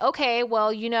 They're like, okay,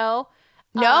 well,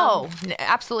 No,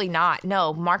 absolutely not.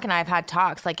 No, Mark and I have had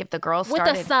talks. Like, if the girls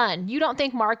started... With a son, you don't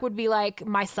think Mark would be like,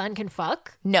 my son can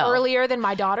fuck? No. Earlier than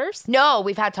my daughters? No,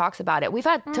 we've had talks about it. We've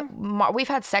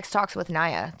had sex talks with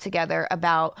Naya together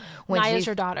about when Naya's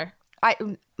your daughter.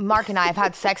 Mark and I have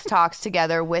had sex talks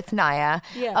together with Naya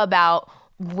about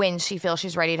when she feels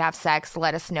she's ready to have sex.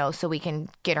 Let us know so we can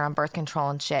get her on birth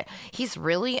control and shit. He's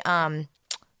really,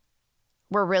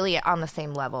 we're really on the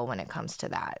same level when it comes to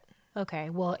that. Okay,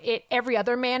 well, every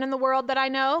other man in the world that I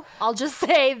know, I'll just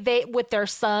say with their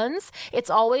sons, it's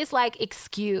always like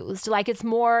excused. Like, it's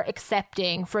more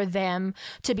accepting for them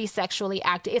to be sexually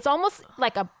active. It's almost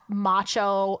like a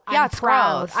macho, it's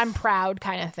gross. I'm proud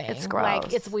kind of thing. It's gross.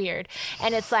 Like, it's weird.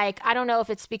 And it's like, I don't know if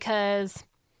it's because,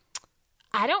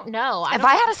 I don't know. If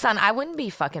I had a son, I wouldn't be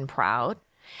fucking proud.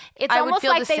 It's I almost would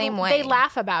feel like the same way. They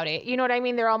laugh about it. You know what I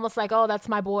mean? They're almost like, oh, that's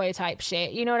my boy type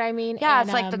shit. You know what I mean? Yeah, and,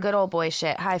 it's like the good old boy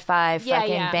shit. High five,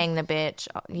 bang the bitch.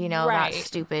 Not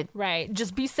stupid. Right.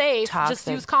 Just be safe. Toxic. Just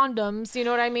use condoms. You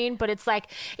know what I mean? But it's like,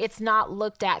 it's not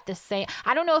looked at the same.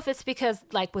 I don't know if it's because,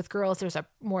 like, with girls, there's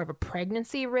more of a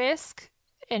pregnancy risk.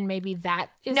 And maybe that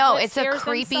is no, what it's a scares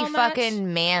creepy them so much.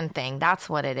 fucking man thing. That's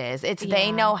what it is. It's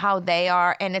they know how they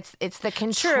are, and it's the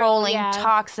controlling,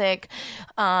 toxic,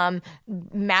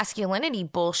 masculinity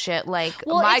bullshit. Like,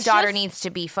 my daughter needs to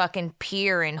be fucking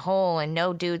pure and whole, and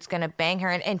no dude's gonna bang her.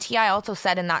 And T.I. also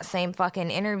said in that same fucking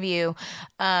interview,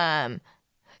 and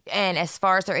as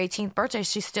far as her 18th birthday,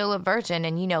 she's still a virgin,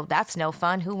 and that's no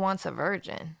fun. Who wants a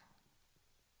virgin?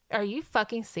 Are you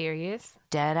fucking serious?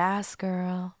 Dead ass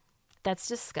girl. That's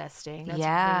disgusting.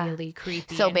 That's really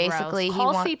creepy. So and basically,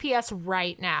 gross. Call CPS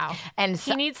right now. And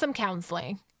he needs some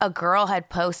counseling. A girl had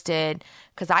posted,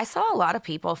 because I saw a lot of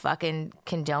people fucking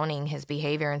condoning his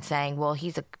behavior and saying, well,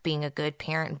 he's being a good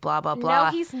parent, blah, blah, blah. No,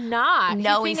 he's not.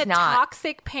 No, he's not. A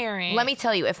toxic parent. Let me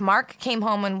tell you, if Mark came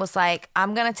home and was like,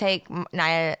 I'm going to take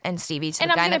Naya and Stevie to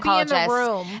the gynecologist. Be in the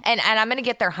room. And I'm going to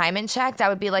get their hymen checked, I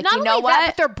would be like, not you know only what? That,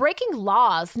 but they're breaking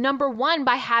laws. Number one,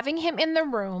 by having him in the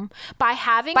room, by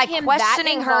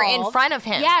questioning her in front of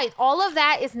him. Yeah, all of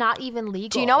that is not even legal.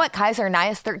 Do you know what, Kaiser?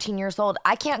 Naya's 13 years old.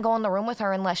 I can't go in the room with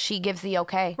her unless she gives the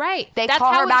okay. Right. They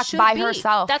call her back by be.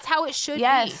 herself. That's how it should be.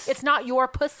 It's not your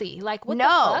pussy. Like, what the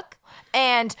fuck?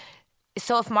 And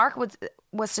so if Mark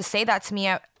was to say that to me,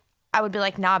 I would be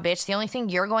like, nah, bitch, the only thing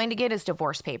you're going to get is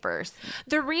divorce papers.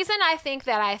 The reason I think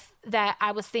that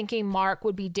I was thinking Mark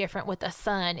would be different with a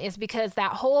son is because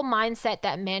that whole mindset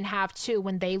that men have too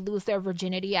when they lose their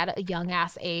virginity at a young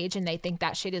ass age and they think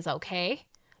that shit is okay.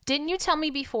 Didn't you tell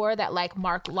me before that, like,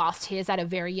 Mark lost his at a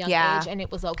very young age and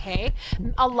it was okay?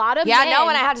 A lot of men... no,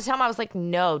 and I had to tell him, I was like,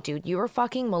 no, dude, you were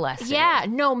fucking molested. Yeah,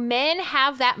 no, men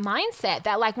have that mindset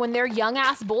that, like, when they're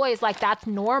young-ass boys, like, that's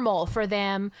normal for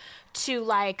them to,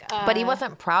 like... But he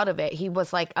wasn't proud of it. He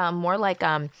was, like, more like...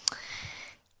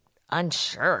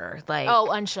 unsure, like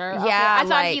unsure. Okay. I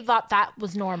thought he thought that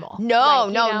was normal.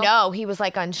 No. He was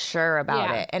like unsure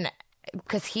about it, and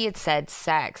because he had said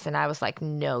sex, and I was like,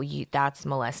 no, that's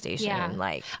molestation. Yeah. And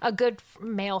like a good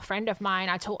male friend of mine,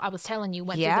 I was telling you,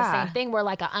 went through the same thing where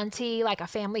like a auntie, like a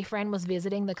family friend was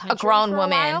visiting the country, a grown woman,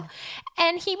 while,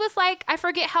 and he was like, I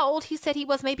forget how old he said he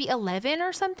was, maybe 11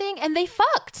 or something, and they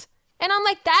fucked. And I'm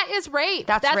like, that is rape.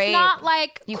 That's rape. Not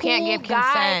like you cool can't give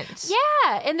guy. consent.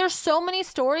 Yeah, and there's so many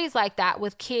stories like that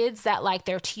with kids that like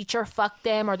their teacher fucked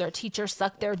them or their teacher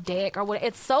sucked their dick or what.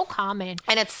 It's so common,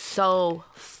 and it's so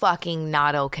fucking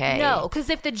not okay. No,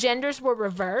 because if the genders were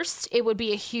reversed, it would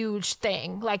be a huge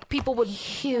thing. Like people would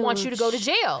want you to go to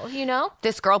jail. You know,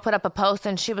 this girl put up a post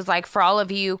and she was like, for all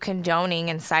of you condoning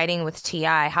and siding with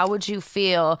T.I., how would you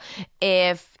feel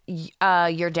if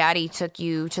your daddy took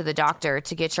you to the doctor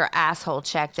to get your asshole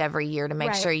checked every year to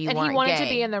make sure you weren't gay. And he wanted to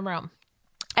be in the room.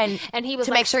 And he was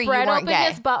to like, make sure spread you weren't open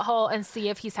gay. his butthole and see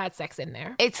if he's had sex in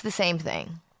there. It's the same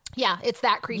thing. Yeah, it's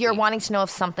that creepy. You're wanting to know if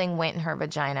something went in her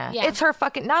vagina. Yeah. It's her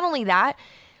fucking... Not only that,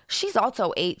 she's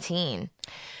also 18.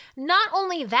 Not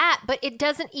only that, but it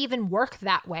doesn't even work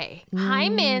that way.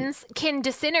 Hymens can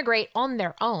disintegrate on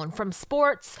their own from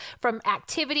sports, from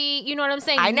activity. You know what I'm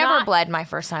saying? I never bled my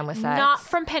first time with sex. Not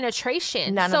from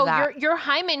penetration. None so of that. your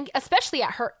hymen, especially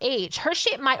at her age, her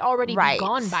shit might already be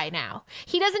gone by now.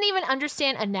 He doesn't even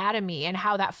understand anatomy and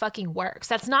how that fucking works.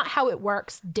 That's not how it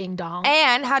works, ding dong.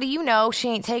 And how do you know she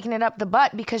ain't taking it up the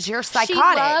butt because you're psychotic? She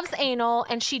loves anal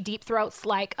and she deep throats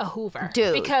like a Hoover.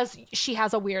 Dude. Because she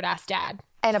has a weird ass dad.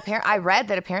 And I read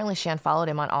that apparently she unfollowed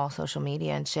him on all social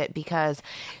media and shit because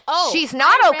she's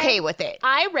not okay with it.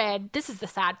 I read, this is the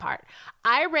sad part.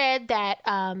 I read that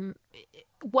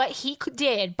what he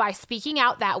did by speaking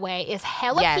out that way is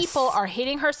hella people are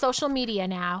hitting her social media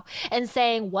now and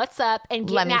saying, what's up? And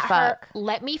getting at her,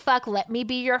 let me fuck, let me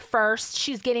be your first.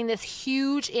 She's getting this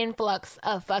huge influx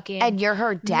of fucking and you're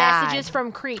her dad. Messages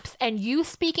from creeps. And you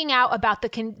speaking out about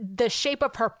the shape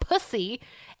of her pussy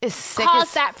is sick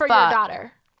caused that for your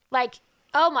daughter. Like,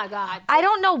 oh my God. I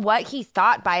don't know what he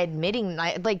thought by admitting,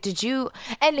 like, did you,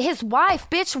 and his wife,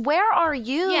 bitch, where are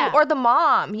you? Yeah. Or the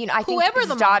mom, you know, I think Whoever his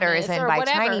the daughter mom is in or by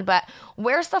whatever. Tiny, but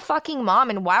where's the fucking mom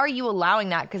and why are you allowing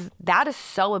that? Because that is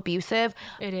so abusive.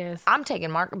 It is. I'm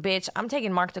taking Mark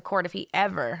to court if he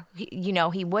ever,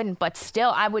 he wouldn't, but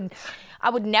still, I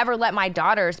would never let my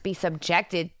daughters be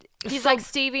subjected. He's like,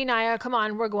 Stevie, Naya, come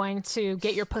on, we're going to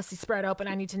get your pussy spread open.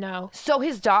 I need to know. So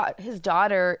his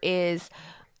daughter is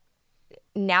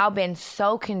now been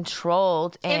so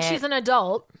controlled. And she's an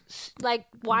adult. Like,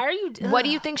 why are you... What do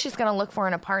you think she's going to look for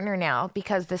in a partner now?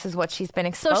 Because this is what she's been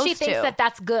exposed to. So she thinks that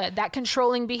that's good. That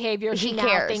controlling behavior she now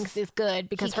cares. thinks is good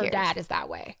because her dad is that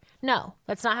way. No,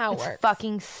 that's not how it works. It's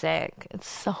fucking sick. It's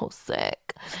so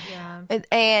sick. Yeah.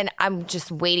 And I'm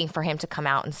just waiting for him to come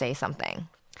out and say something.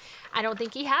 I don't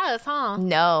think he has, huh?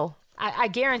 No. I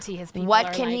guarantee his people what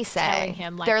are can like he say? telling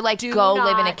him, like, they're like, go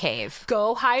live in a cave.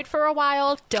 Go hide for a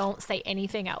while. Don't say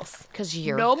anything else. Because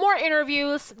you're... No more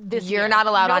interviews this year. You're not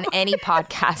allowed on any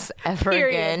podcast ever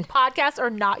again. Podcasts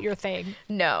are not your thing.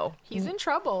 No. He's in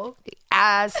trouble.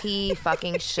 As he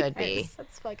fucking should be.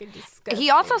 That's fucking disgusting.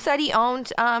 He also said he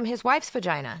owned his wife's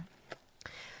vagina.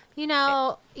 You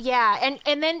know, yeah.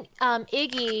 And then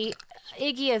Iggy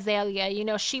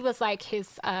Azalea, she was like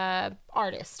his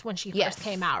artist when she first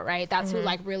came out, right? That's who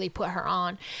like really put her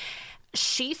on.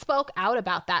 She spoke out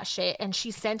about that shit and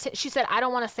she sent it. She said, I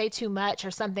don't want to say too much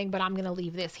or something, but I'm going to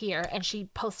leave this here. And she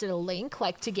posted a link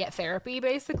like to get therapy,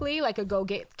 basically, like a go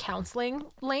get counseling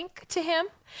link to him.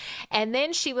 And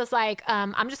then she was like,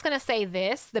 I'm just going to say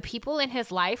this. The people in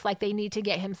his life, like they need to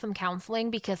get him some counseling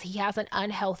because he has an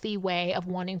unhealthy way of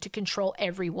wanting to control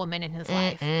every woman in his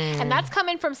life. And that's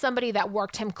coming from somebody that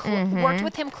worked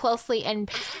with him closely and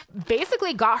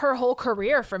basically got her whole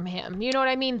career from him. You know what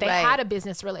I mean? They had a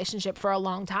business relationship for a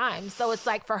long time. So it's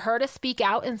like for her to speak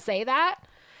out and say that,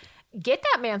 get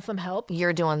that man some help.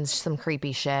 You're doing some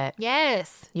creepy shit.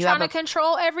 Yes. Trying to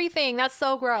control everything. That's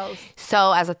so gross.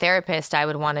 So as a therapist, I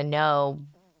would want to know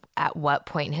at what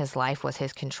point in his life was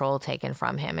his control taken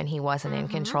from him and he wasn't in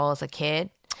control as a kid.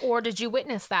 Or did you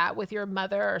witness that with your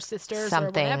mother or sisters or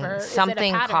whatever?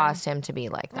 Something caused him to be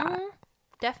like that.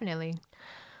 Definitely.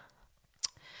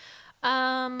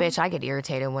 Bitch, I get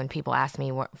irritated when people ask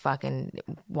me why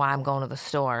I'm going to the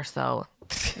store. So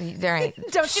there ain't.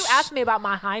 Don't you ask me about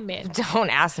my hymen.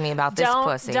 Don't ask me about this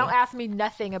pussy. Don't ask me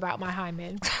nothing about my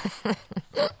hymen.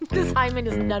 This hymen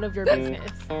is none of your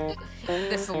business.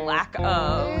 This lack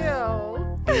of.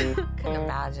 Ew. Couldn't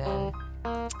imagine.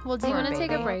 Well, do you want to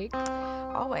take a break?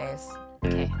 Always.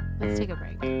 Okay, let's take a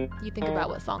break. You think about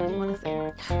what song you want to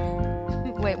sing.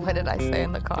 Wait, what did I say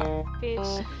in the car?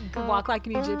 Bitch, walk like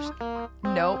an Egyptian.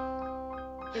 Nope.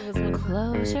 It was when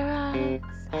Close your eyes,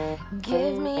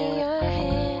 give me your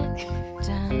hand.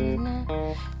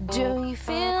 Da-na-na. Do you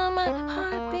feel my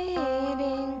heart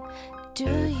beating? Do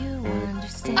you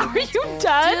understand? Are you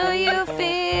done? Do you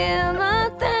feel my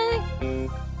thing?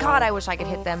 God, I wish I could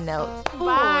hit them notes.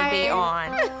 Bye. Would be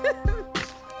on.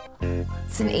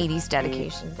 It's an 80s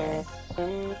dedication day.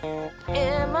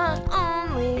 Am I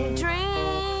only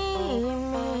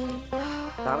dreaming?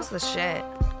 That was the shit.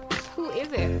 Who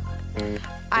is it?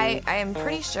 I am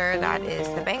pretty sure that is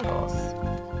the Bengals.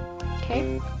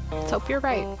 Okay. Let's hope you're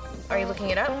right. Are you looking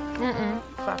it up? Mm-mm.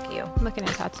 Fuck you. I'm looking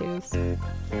at tattoos.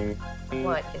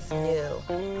 What is new?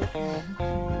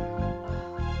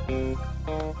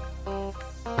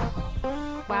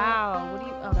 Wow. What do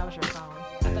you... Oh, that was your phone.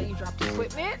 I thought you dropped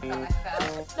equipment. Oh, I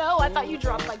fell. No, I thought you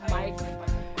dropped like mics.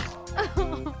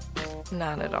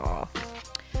 Not at all.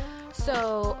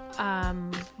 So,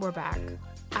 we're back.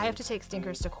 I have to take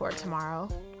Stinkers to court tomorrow.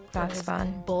 That's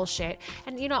fun. Bullshit.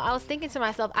 And, you know, I was thinking to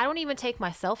myself, I don't even take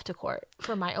myself to court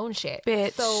for my own shit.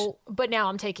 Bitch. So, but now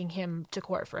I'm taking him to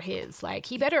court for his. Like,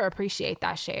 he better appreciate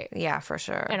that shit. Yeah, for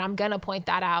sure. And I'm going to point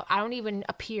that out. I don't even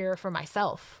appear for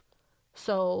myself.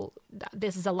 So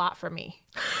this is a lot for me.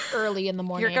 Early in the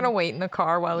morning. You're going to wait in the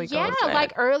car while he goes Yeah, in.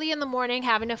 like early in the morning,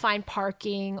 having to find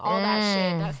parking, all that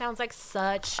shit. That sounds like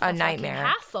such a nightmare.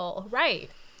 hassle. Right.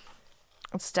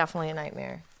 It's definitely a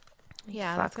nightmare.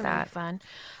 Yeah, Fuck that's going to be fun.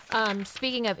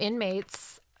 Speaking of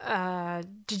inmates,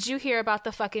 did you hear about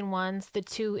the fucking ones, the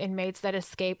 2 inmates that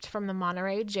escaped from the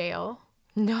Monterey jail?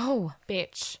 No.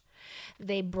 Bitch.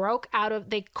 They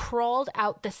crawled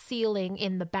out the ceiling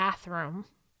in the bathroom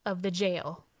of the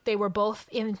jail. They were both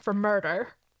in for murder.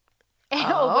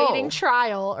 Awaiting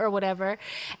trial or whatever,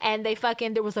 and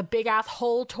there was a big ass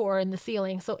hole tore in the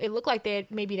ceiling, so it looked like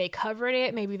maybe they covered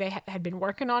it, maybe they had been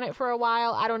working on it for a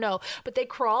while, I don't know, but they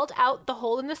crawled out the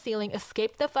hole in the ceiling,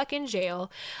 escaped the fucking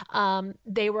jail.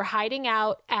 They were hiding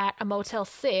out at a Motel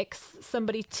 6.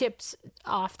 Somebody tipped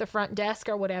off the front desk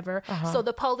or whatever, so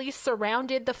the police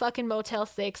surrounded the fucking Motel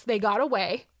 6. They got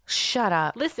away. Shut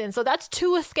up. Listen, so that's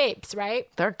 2 escapes, right?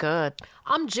 They're good.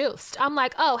 I'm juiced. I'm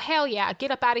like, oh, hell yeah,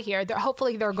 get up out of here.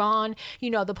 Hopefully they're gone. You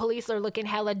know, the police are looking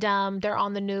hella dumb. They're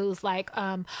on the news. Like,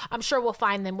 I'm sure we'll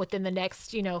find them within the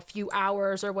next, few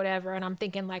hours or whatever. And I'm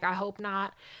thinking, like, I hope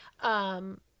not.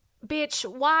 Bitch,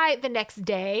 why the next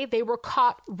day they were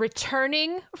caught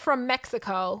returning from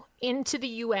Mexico into the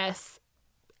U.S.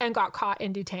 and got caught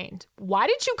and detained. Why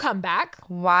did you come back?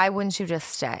 Why wouldn't you just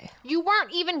stay? You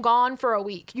weren't even gone for a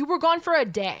week. You were gone for a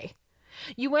day.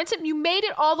 You made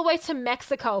it all the way to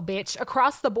Mexico, bitch,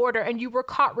 across the border, and you were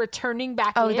caught returning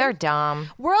back in. Oh, they're dumb.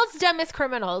 World's dumbest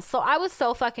criminals. So I was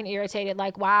so fucking irritated.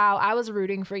 Like, wow, I was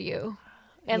rooting for you.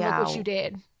 And look what you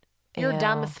did. You're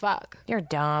dumb as fuck. You're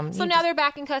dumb. So now they're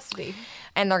back in custody.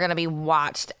 And they're going to be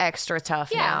watched extra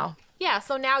tough now. Yeah,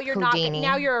 so now you're Houdini.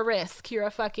 now you're a risk. You're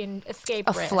a fucking escape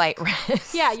risk. A flight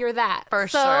risk. Yeah, you're that. For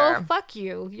so, sure. Fuck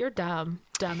you. You're dumb.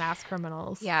 Dumbass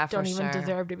criminals. Yeah, for Don't even sure.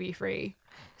 deserve to be free.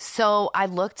 So I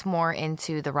looked more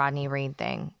into the Rodney Reed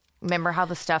thing. Remember how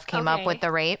the stuff came up with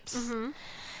the rapes? Mm-hmm.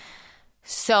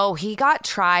 So he got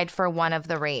tried for one of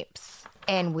the rapes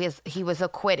and he was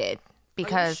acquitted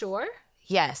because. Are you sure?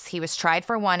 Yes, he was tried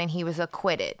for one and he was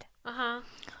acquitted. Uh-huh.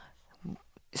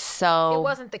 So it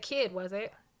wasn't the kid, was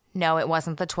it? No, it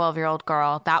wasn't the 12-year-old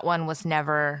girl. That one was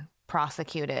never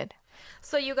prosecuted.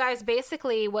 So you guys,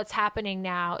 basically what's happening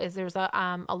now is there's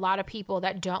a lot of people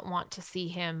that don't want to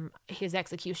see his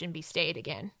execution be stayed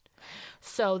again.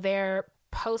 So they're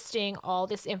posting all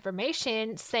this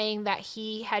information saying that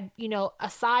he had,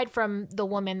 aside from the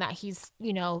woman that he's,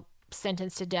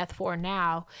 sentenced to death for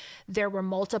now, there were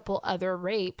multiple other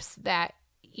rapes that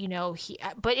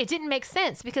but it didn't make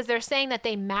sense because they're saying that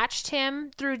they matched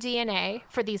him through DNA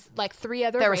for these like 3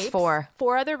 other rapes. There was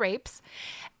 4 other rapes,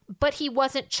 but he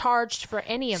wasn't charged for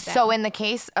any of them. So in the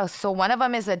case, so one of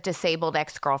them is a disabled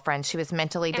ex-girlfriend. She was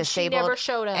mentally disabled. She never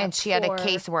showed up. And she had a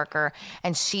caseworker,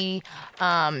 and she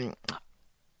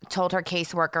told her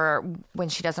caseworker when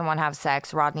she doesn't want to have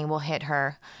sex, Rodney will hit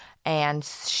her. And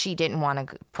she didn't want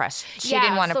to press. She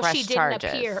didn't want to press charges.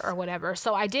 So she didn't appear or whatever.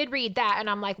 So I did read that, and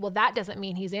I'm like, well, that doesn't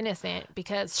mean he's innocent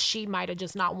because she might have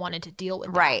just not wanted to deal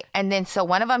with that. Right. And then so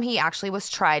one of them he actually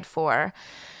was tried for,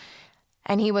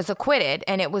 and he was acquitted.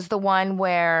 And it was the one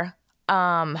where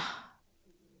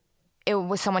it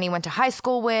was someone he went to high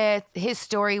school with. His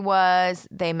story was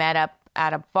they met up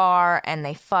at a bar and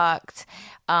they fucked.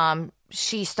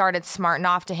 She started smarting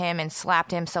off to him and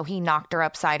slapped him, so he knocked her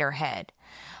upside her head.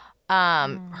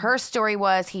 Her story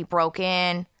was he broke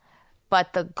in,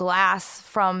 but the glass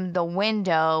from the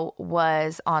window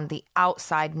was on the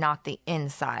outside, not the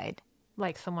inside.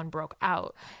 Like someone broke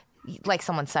out. Like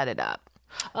someone set it up.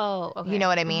 Oh, okay. You know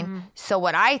what I mean? Mm-hmm. So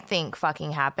what I think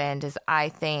fucking happened is I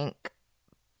think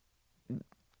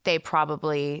they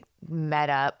probably met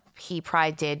up. He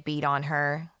probably did beat on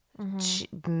her.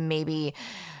 Mm-hmm. Maybe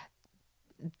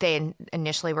they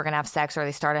initially were going to have sex or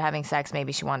they started having sex.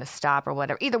 Maybe she wanted to stop or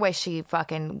whatever. Either way, she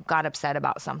fucking got upset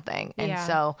about something. And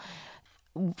so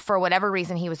for whatever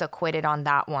reason, he was acquitted on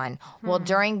that one. Well,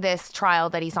 during this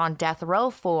trial that he's on death row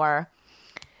for,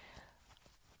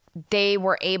 they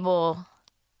were able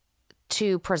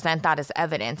to present that as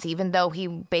evidence, even though he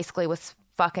basically was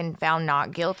fucking found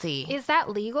not guilty. Is that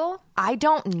legal? I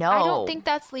don't know. I don't think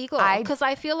that's legal because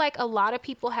I feel like a lot of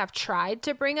people have tried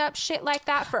to bring up shit like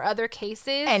that for other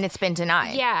cases and it's been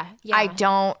denied. Yeah. I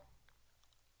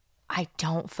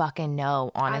don't fucking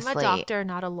know, honestly. I'm a doctor,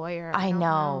 not a lawyer. I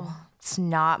know. It's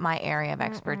not my area of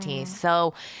expertise.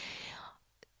 So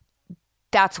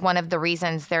that's one of the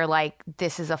reasons they're like,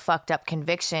 this is a fucked up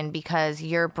conviction because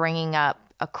you're bringing up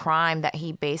a crime that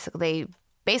he basically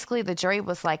the jury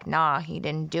was like, nah, he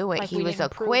didn't do it. Like, he was prove him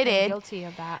acquitted. guilty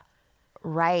of that.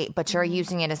 Right. But you're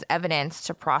using it as evidence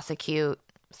to prosecute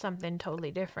something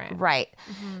totally different. Right.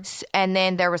 And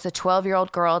then there was a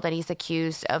 12-year-old girl that he's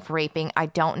accused of raping. I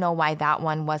don't know why that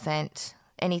one wasn't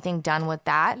anything done with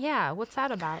that. Yeah. What's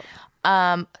that about?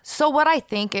 So what I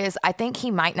think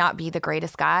he might not be the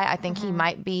greatest guy. I think he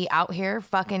might be out here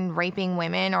fucking raping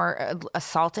women or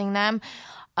assaulting them.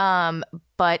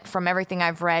 But from everything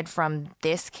I've read from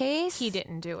this case, he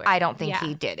didn't do it. I don't think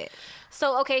he did it.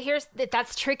 So, okay,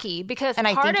 that's tricky because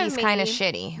I think he's kind of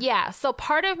shitty. Yeah. So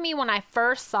part of me, when I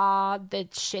first saw the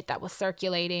shit that was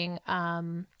circulating,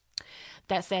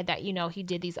 that said that, you know, he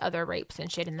did these other rapes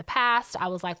and shit in the past, I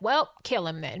was like, well, kill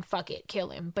him then. Fuck it. Kill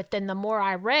him. But then the more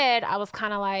I read, I was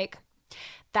kind of like,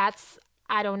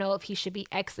 I don't know if he should be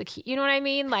executed. You know what I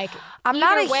mean? Like, I'm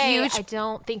not a way, huge... I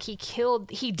don't think he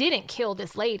didn't kill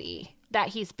this lady that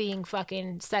he's being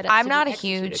fucking set up. I'm not a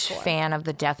huge fan of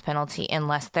the death penalty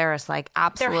unless there is like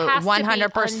absolute there has 100%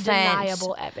 to be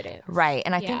undeniable evidence. Right.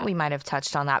 And I think we might have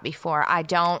touched on that before.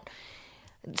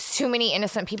 Too many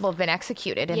innocent people have been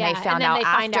executed and they found out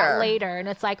after. Find out later and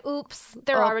it's like, oops,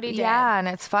 they're already dead. Yeah, and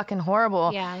it's fucking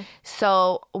horrible. Yeah.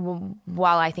 So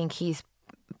while I think he's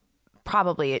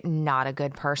probably not a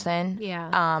good person,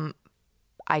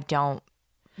 I don't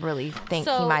really think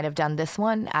he might have done this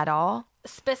one at all.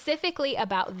 Specifically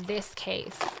about this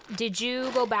case, did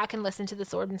you go back and listen to the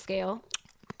Sword and Scale?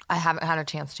 I haven't had a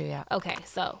chance to yet. Okay,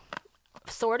 so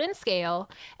Sword and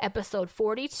Scale, episode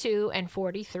 42 and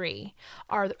 43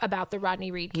 are about the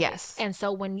Rodney Reed case. Yes. And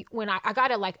so when I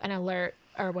got an alert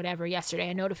or whatever yesterday,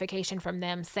 a notification from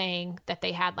them saying that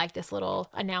they had like this little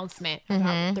announcement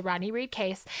about the Rodney Reed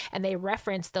case, and they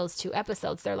referenced those two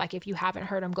episodes. They're like, if you haven't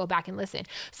heard them, go back and listen.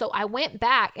 So I went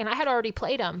back and I had already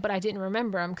played them, but I didn't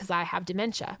remember them because I have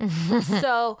dementia.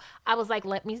 So I was like,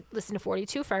 let me listen to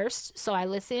 42 first. So I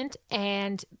listened,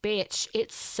 and bitch,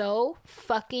 it's so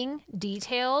fucking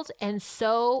detailed and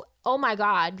so, oh my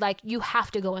God, like you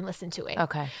have to go and listen to it.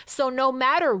 Okay. So no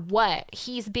matter what,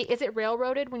 is it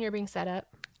railroaded when you're being set up?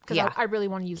 Because I really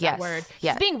want to use that word.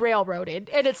 He's being railroaded,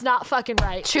 and it's not fucking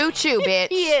right. Choo choo, bitch.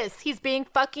 He is. He's being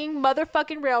fucking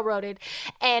motherfucking railroaded,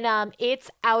 and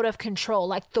it's out of control.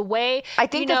 Like the way I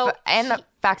think, the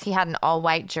fact he had an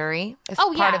all-white jury is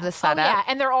part of the setup. Oh yeah,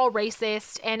 and they're all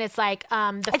racist, and it's like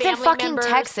it's in family fucking members.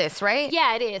 Texas, right?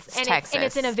 Yeah, it is. And Texas.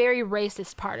 It's in a very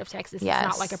racist part of Texas. Yes.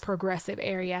 It's not like a progressive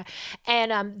area,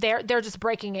 and they're just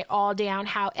breaking it all down.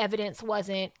 How evidence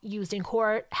wasn't used in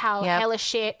court. How hella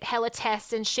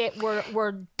tests and shit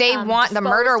were. They want the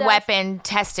murder of. Weapon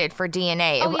tested for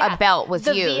DNA. Oh, yeah. A belt was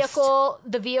the used.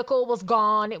 The vehicle was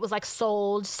gone. It was like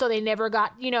sold, so they never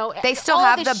got. They still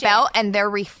have the belt, and they're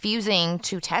refusing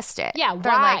to test it. Yeah,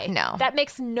 they're why? Like, no, that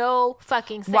makes no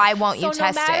fucking sense. Why won't you test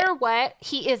it? So no matter what,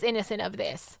 he is innocent of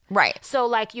this. Right. So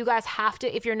like, you guys have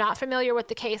to, if you're not familiar with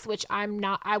the case, which I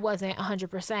wasn't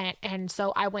 100%, and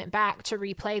so I went back to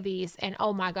replay these, and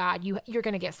oh my God, you're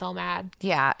gonna get so mad.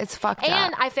 Yeah, it's fucked up.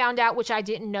 And I found out, which I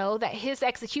didn't know, that his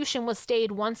execution was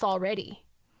stayed once already.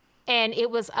 And it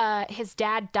was his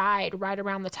dad died right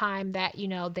around the time that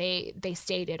they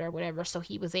stayed it or whatever, so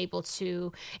he was able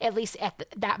to, at least at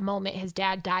that moment, his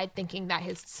dad died thinking that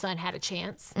his son had a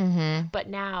chance. But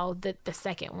now the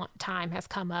second time has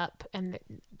come up, and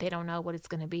they don't know what it's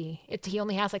going to be. He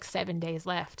only has like 7 days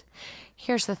left.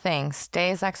 Here's the thing: stay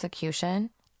his execution,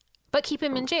 but keep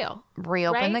him in jail.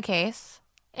 Reopen the case.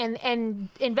 And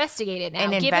investigate it now.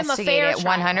 And give him a fair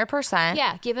trial. 100%.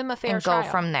 Yeah, give him a fair and trial. And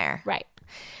go from there. Right.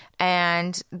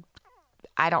 And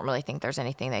I don't really think there's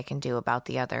anything they can do about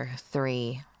the other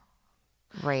 3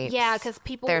 rapes. Yeah, because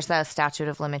there's a statute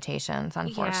of limitations,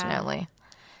 unfortunately. Yeah.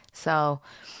 So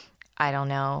I don't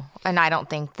know. And I don't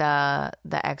think the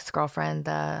ex-girlfriend,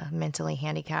 the mentally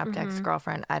handicapped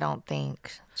ex-girlfriend, I don't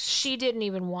think... She didn't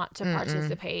even want to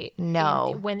participate.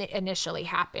 No. When it initially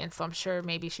happened. So I'm sure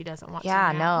maybe she doesn't want to.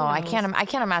 Yeah, no. I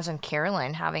can't imagine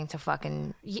Carolyn having to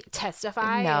fucking...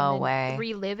 testify? No and way.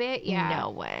 Relive it? Yeah.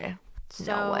 No way.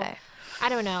 So, no way. I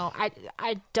don't know.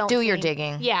 I don't Do your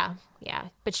digging. Yeah. Yeah.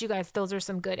 But you guys, those are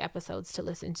some good episodes to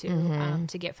listen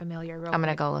to get familiar real I'm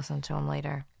going to go listen to them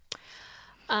later.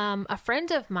 A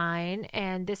friend of mine,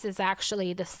 and this is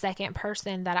actually the second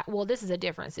person that this is a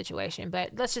different situation,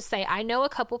 but let's just say I know a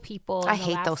couple people. I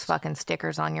hate those fucking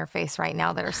stickers on your face right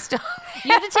now that are still.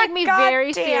 You have to take me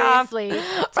very seriously.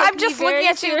 I'm just looking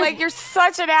at you like you're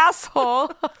such an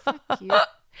asshole.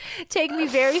 Take me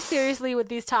very seriously with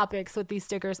these topics, with these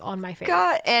stickers on my face.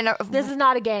 God, and this is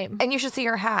not a game. And you should see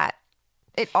your hat.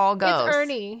 It all goes. It's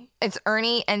Ernie. It's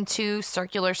Ernie and 2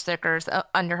 circular stickers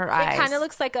under her eyes. It kind of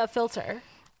looks like a filter,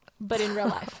 but in real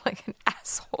life. Like an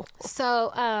asshole.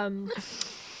 So,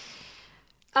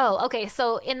 okay.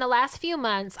 So in the last few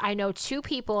months, I know 2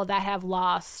 people that have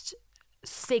lost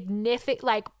significant,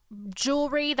 like,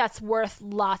 jewelry that's worth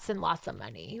lots and lots of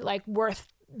money, like worth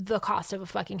the cost of a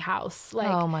fucking house.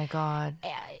 Like, oh my God.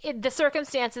 The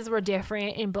circumstances were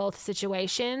different in both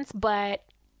situations, but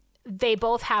they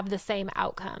both have the same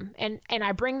outcome. And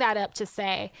I bring that up to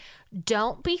say,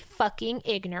 don't be fucking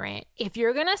ignorant. If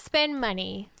you're going to spend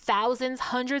money, thousands,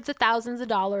 hundreds of thousands of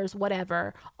dollars,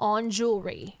 whatever, on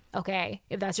jewelry, okay,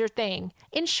 if that's your thing,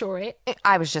 insure it.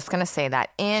 I was just going to say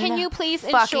that. Can you please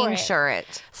insure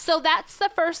it? So that's the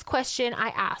first question I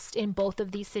asked in both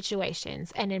of these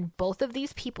situations. And in both of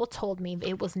these, people told me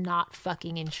it was not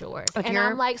fucking insured. And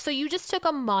I'm like, so you just took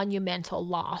a monumental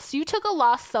loss. You took a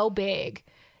loss so big.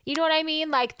 You know what I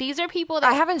mean? Like, these are people that...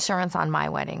 I have insurance on my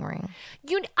wedding ring.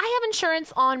 I have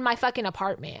insurance on my fucking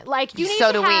apartment. Like, you need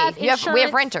so to do have we. insurance. We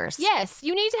have renters. Yes.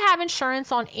 You need to have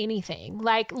insurance on anything.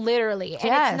 Like, literally. And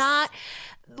yes. It's not...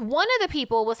 One of the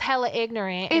people was hella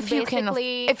ignorant. If you can afford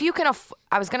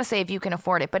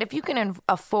it, but if you can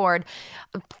afford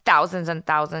thousands and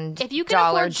thousands if you can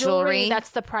afford jewelry,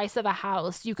 that's the price of a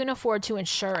house. You can afford to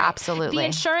insure it. Absolutely. The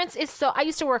insurance is so. I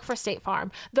used to work for State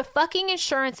Farm. The fucking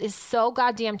insurance is so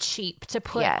goddamn cheap to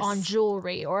put on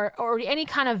jewelry or any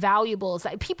kind of valuables.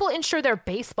 Like, people insure their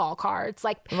baseball cards,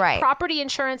 like property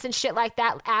insurance and shit like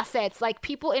that. Assets, like,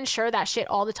 people insure that shit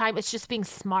all the time. It's just being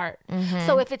smart. Mm-hmm.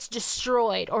 So if it's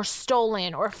destroyed or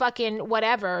stolen or fucking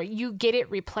whatever, you get it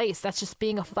replaced. That's just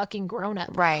being a fucking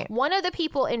grown-up. Right. One of the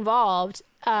people involved,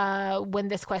 when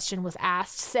this question was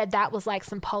asked, said that was like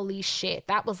some police shit.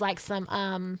 That was like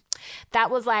some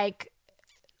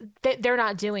they're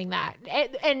not doing that.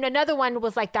 And another one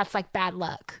was like, that's like bad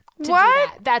luck.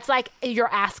 What? That's like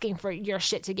you're asking for your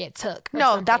shit to get took.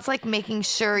 No, something. That's like making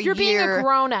sure you're being a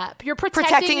grown up. You're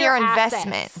protecting your assets.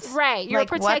 investments. Right. You're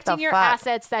protecting your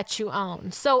assets that you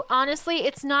own. So honestly,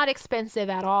 it's not expensive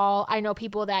at all. I know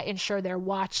people that insure their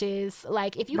watches.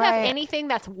 Like, if you have anything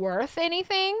that's worth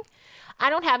anything, I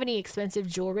don't have any expensive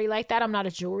jewelry like that. I'm not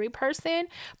a jewelry person.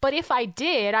 But if I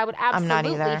did, I would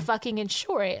absolutely fucking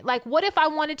insure it. Like, what if I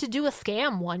wanted to do a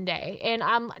scam one day and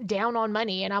I'm down on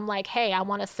money and I'm like, hey, I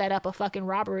want to set up a fucking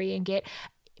robbery and get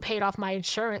paid off my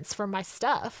insurance for my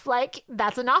stuff? Like,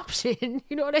 that's an option.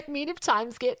 You know what I mean? If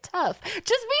times get tough, just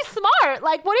be smart.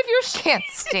 Like, what if you're can't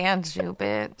stand you,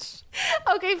 bitch.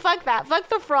 Okay, fuck that. Fuck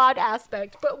the fraud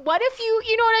aspect. But what if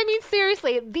you know what I mean?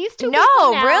 Seriously, these two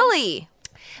really.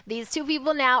 These 2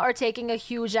 people now are taking a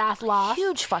huge ass loss.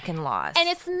 Huge fucking loss. And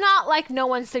it's not like no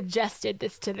one suggested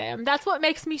this to them. That's what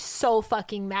makes me so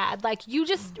fucking mad. Like, you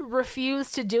just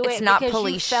refuse to do it. It's not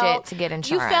police shit to get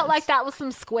insurance. You felt like that was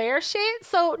some square shit.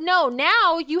 So, no,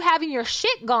 now you having your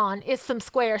shit gone is some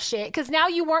square shit. Because now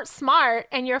you weren't smart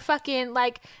and you're fucking,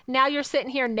 like, now you're sitting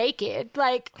here naked.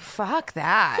 Like, fuck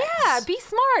that. Yeah, be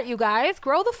smart, you guys.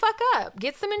 Grow the fuck up.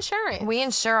 Get some insurance. We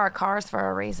insure our cars for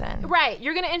a reason. Right.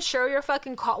 You're going to insure your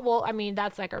fucking car. Well, I mean,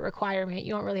 that's like a requirement.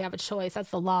 You don't really have a choice.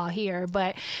 That's the law here.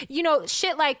 But, you know,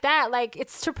 shit like that, like,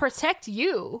 it's to protect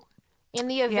you in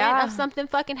the event of something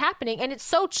fucking happening. And it's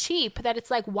so cheap that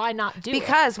it's like, why not do it?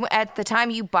 Because at the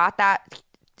time you bought that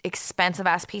expensive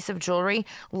ass piece of jewelry,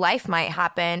 life might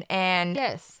happen. And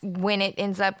when it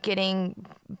ends up getting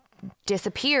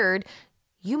disappeared,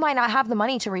 you might not have the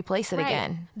money to replace it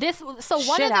again.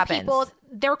 One of the people,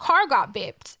 their car got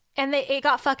bipped. And it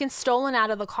got fucking stolen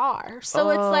out of the car. So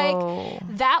it's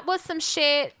like, that was some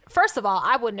shit. First of all,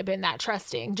 I wouldn't have been that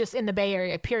trusting just in the Bay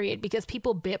Area, period, because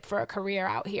people bip for a career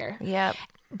out here. Yep.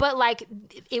 But, like,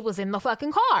 it was in the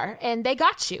fucking car and they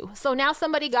got you. So now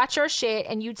somebody got your shit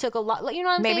and you took a lot. You know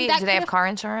what I'm saying? Maybe do they have car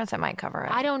insurance? It might cover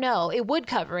it. I don't know. It would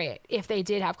cover it if they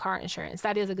did have car insurance.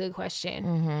 That is a good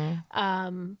question.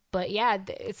 Mm-hmm. But yeah,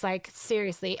 it's like,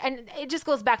 seriously. And it just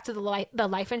goes back to the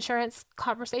life insurance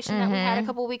conversation that we had a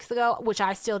couple weeks ago, which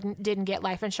I still didn't get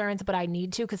life insurance, but I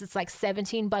need to because it's like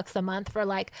 $17 a month for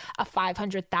like a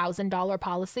 $500,000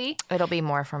 policy. It'll be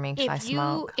more for me because I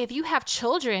smoke. If you have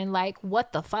children, like,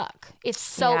 what the fuck? It's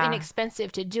so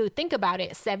inexpensive to do. Think about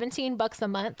it. $17 a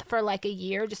month for like a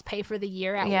year. Just pay for the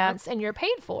year at once and you're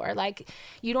paid for. Like,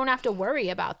 you don't have to worry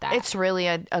about that. It's really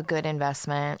a good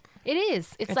investment. It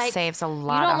is. It like saves a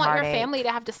lot of You don't want heartache. your family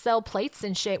to have to sell plates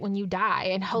and shit when you die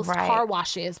and host car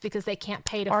washes because they can't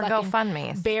pay to fucking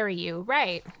GoFundMes. Bury you.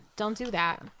 Right. Don't do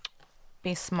that.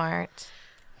 Be smart.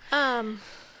 One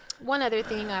other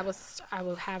thing I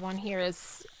will have on here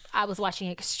is I was watching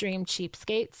Extreme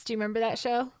Cheapskates. Do you remember that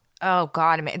show? Oh,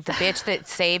 God. I mean, the bitch that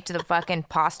saved the fucking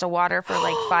pasta water for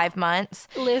like 5 months.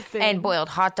 Listen. And boiled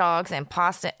hot dogs and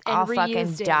pasta. And I'll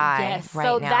fucking die yes. right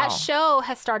so now. That show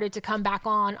has started to come back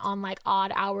on like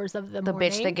odd hours of the morning. The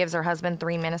bitch that gives her husband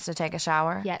 3 minutes to take a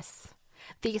shower? Yes.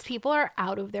 These people are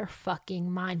out of their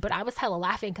fucking mind. But I was hella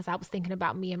laughing because I was thinking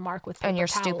about me and Mark with paper and your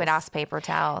towels. stupid ass paper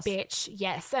towels. Bitch,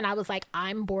 yes. And I was like,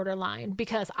 I'm borderline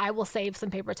because I will save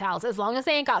some paper towels. As long as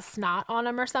they ain't got snot on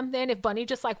them or something. If Bunny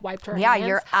just like wiped her hands. Yeah,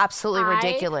 you're absolutely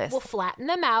ridiculous. I will flatten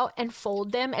them out and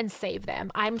fold them and save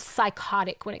them. I'm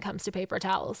psychotic when it comes to paper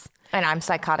towels. And I'm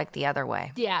psychotic the other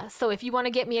way. Yeah. So if you want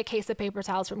to get me a case of paper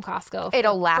towels from Costco.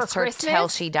 It'll last her till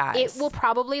she dies. It will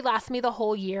probably last me the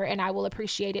whole year and I will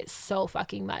appreciate it so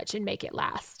fucking much and make it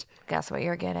last. Guess what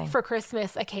you're getting? For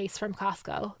Christmas, a case from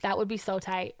Costco. That would be so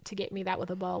tight to get me that with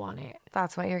a bow on it.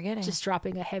 That's what you're getting. Just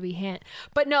dropping a heavy hint.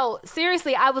 But no,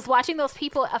 seriously, I was watching those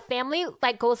people. A family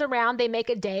like goes around, they make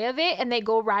a day of it and they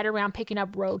go right around picking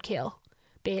up roadkill.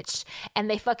 Bitch. And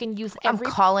they fucking use I'm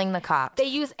calling the cops. They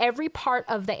use every part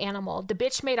of the animal. The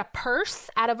bitch made a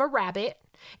purse out of a rabbit,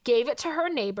 gave it to her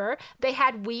neighbor. They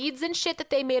had weeds and shit that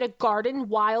they made a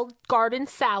wild garden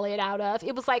salad out of.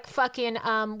 It was like fucking,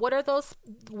 what are those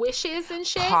wishes and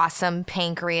shit? Possum,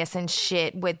 pancreas and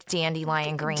shit with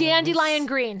dandelion greens. Dandelion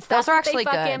greens. Those are actually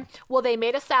good. Well, they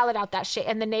made a salad out that shit.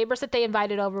 And the neighbors that they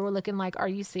invited over were looking like, are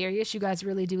you serious? You guys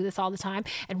really do this all the time?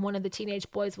 And one of the teenage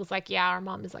boys was like, yeah, our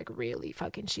mom is like really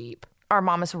fucking cheap. Our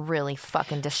mom is really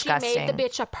fucking disgusting. She made the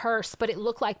bitch a purse, but it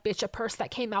looked like bitch a purse that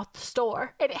came out the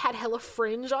store. And it had hella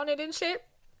fringe on it and shit.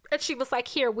 And she was like,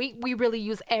 here, we really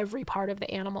use every part of the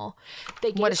animal.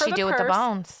 What does she do with the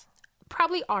bones?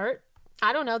 Probably art.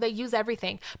 I don't know. They use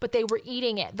everything. But they were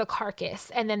eating it, the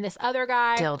carcass. And then this other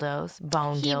guy. Dildos.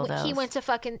 Dildos. He went to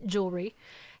fucking jewelry.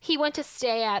 He went to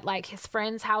stay at like his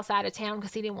friend's house out of town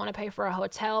because he didn't want to pay for a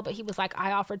hotel, but he was like,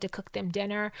 I offered to cook them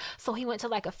dinner. So he went to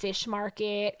like a fish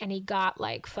market and he got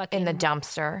like fucking in the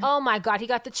dumpster. Oh my God. He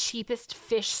got the cheapest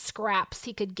fish scraps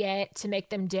he could get to make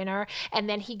them dinner. And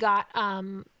then he got,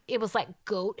 it was like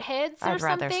goat heads or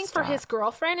something for his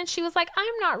girlfriend. And she was like,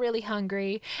 I'm not really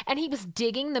hungry. And he was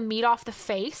digging the meat off the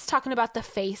face, talking about the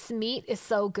face meat is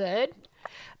so good.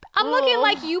 I'm looking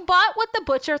like you bought what the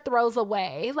butcher throws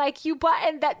away. Like you bought,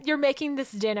 and that you're making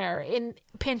this dinner in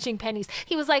pinching pennies.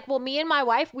 He was like, well, me and my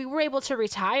wife, we were able to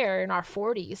retire in our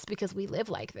 40s because we live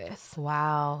like this.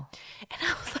 Wow. And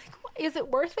I was like, is it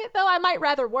worth it though? I might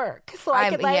rather work so I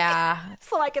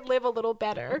could live a little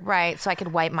better. Right. So I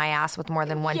could wipe my ass with more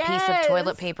than one piece of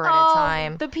toilet paper at a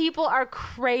time. The people are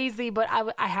crazy, but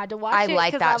I had to watch it. I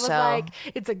like that I was show. Like,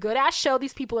 it's a good ass show.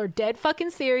 These people are dead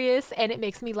fucking serious, and it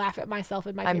makes me laugh at myself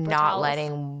and my paper towels. I'm not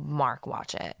letting Mark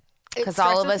watch it. Because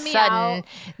all of a sudden,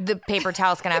 the paper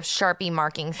towel's going to have Sharpie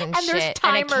markings and shit.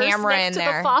 And a camera next in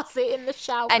there. To the faucet in the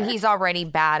shower. And he's already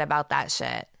bad about that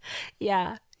shit.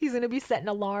 Yeah. He's going to be setting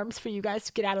alarms for you guys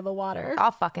to get out of the water.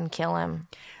 I'll fucking kill him.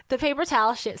 The paper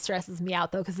towel shit stresses me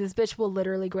out, though, because this bitch will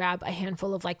literally grab a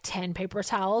handful of like 10 paper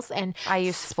towels and I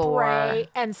use spray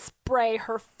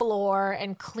her floor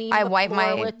and clean I the wipe floor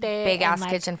my with it. big ass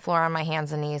kitchen floor on my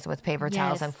hands and knees with paper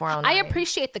towels and 409. I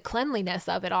appreciate the cleanliness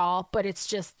of it all, but it's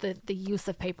just the use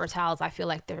of paper towels. I feel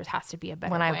like there has to be a better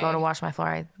way. When I go to wash my floor,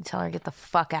 I tell her, get the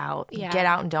fuck out. Yeah. Get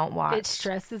out and don't watch. It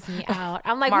stresses me out.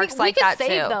 I'm like, Mark's we could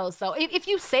save too. those, though. If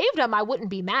you saved them, I wouldn't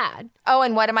be mad. Oh,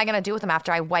 and what am I going to do with them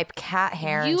after I wipe cat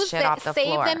hair and shit off the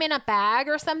floor? Save them in a bag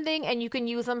or something, and you can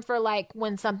use them for like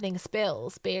when something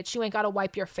spills, bitch. You ain't got to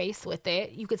wipe your face with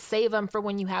it. You could save them for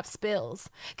when you have spills,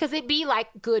 because it'd be like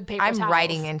good paper towels. I'm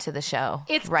writing into the show.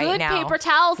 It's right good now paper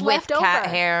towels with left over. Cat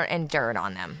hair and dirt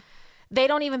on them. They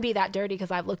don't even be that dirty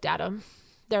because I've looked at them.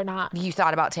 They're not. You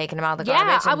thought about taking them out of the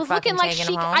garbage? Yeah, I was looking like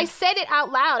she. I said it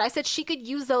out loud. I said she could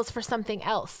use those for something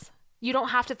else. You don't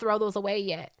have to throw those away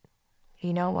yet.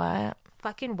 You know what?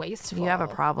 Fucking wasteful. You have a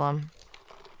problem.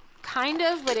 Kind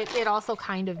of, but it also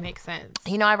kind of makes sense.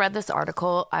 You know, I read this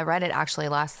article. I read it actually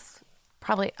I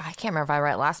can't remember if I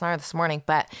read it last night or this morning,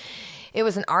 but it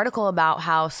was an article about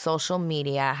how social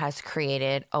media has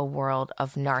created a world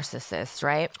of narcissists,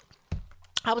 right?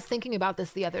 I was thinking about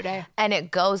this the other day. And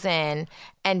it goes in,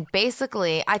 and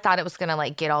basically, I thought it was going to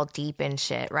like get all deep and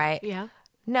shit, right? Yeah.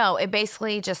 No, it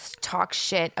basically just talks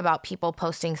shit about people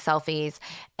posting selfies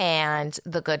and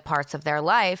the good parts of their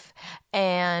life.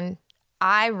 And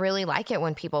I really like it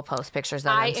when people post pictures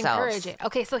of themselves. I encourage it.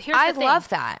 Okay, so here's the thing. I love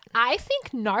that. I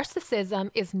think narcissism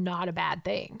is not a bad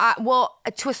thing. Well,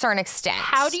 to a certain extent.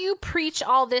 How do you preach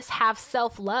all this have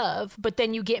self-love, but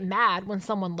then you get mad when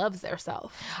someone loves their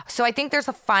self? So I think there's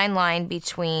a fine line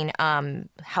between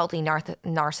healthy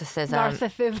narcissism.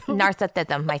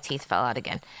 Narcissism. My teeth fell out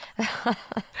again.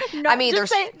 I mean,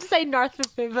 just say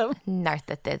narcissism.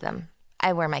 Narcissism.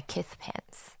 I wear my kiss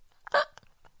pants.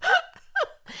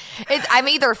 I'm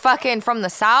either fucking from the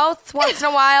South once in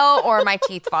a while or my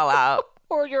teeth fall out.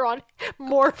 Or you're on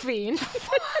morphine.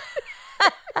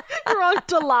 You're on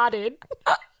Dilaudid.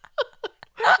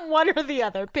 One or the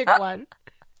other. Pick one.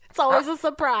 It's always a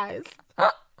surprise.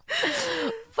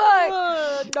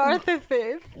 Fuck.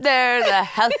 Narcissist. There's a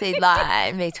healthy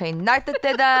line between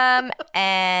narcissism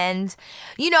and,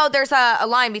 there's a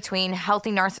line between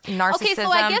healthy narcissism. Okay, so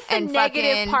I guess the and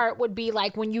negative part would be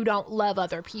like when you don't love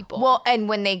other people. Well, and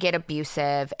when they get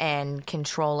abusive and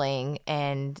controlling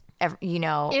and,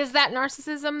 Is that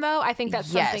narcissism, though? I think that's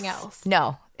something else.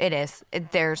 No, it is.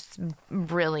 There's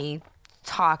really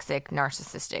toxic,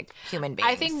 narcissistic human beings.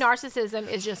 I think narcissism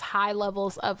is just high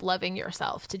levels of loving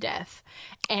yourself to death.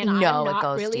 And it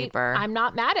goes deeper. I'm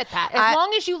not mad at that. As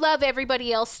long as you love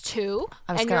everybody else too.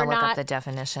 I'm just going to look up the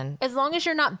definition. As long as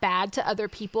you're not bad to other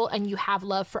people and you have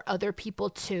love for other people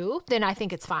too, then I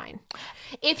think it's fine.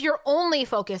 If you're only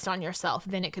focused on yourself,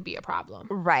 then it could be a problem.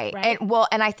 Right?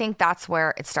 And I think that's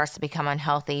where it starts to become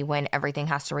unhealthy, when everything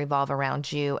has to revolve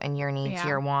around you and your needs,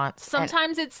 your wants.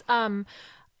 Sometimes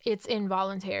it's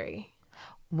involuntary.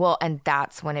 Well, and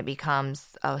that's when it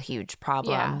becomes a huge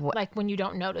problem. Yeah, like when you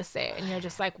don't notice it and you're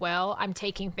just like, well, I'm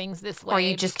taking things this way. Or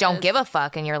you just don't give a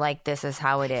fuck and you're like, this is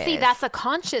how it is. See, that's a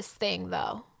conscious thing,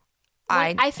 though.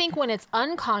 I think when it's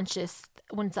unconscious,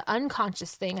 when it's an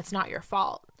unconscious thing, it's not your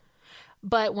fault.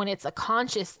 But when it's a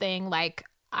conscious thing, like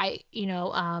how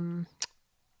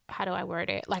do I word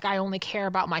it? Like I only care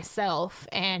about myself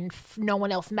and no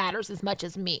one else matters as much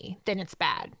as me, then it's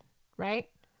bad, right?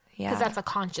 Because that's a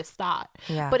conscious thought.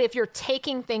 Yeah. But if you're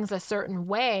taking things a certain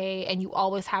way and you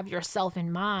always have yourself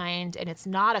in mind and it's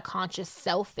not a conscious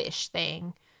selfish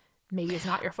thing, maybe it's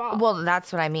not your fault. Well,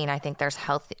 that's what I mean. I think there's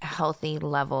healthy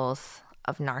levels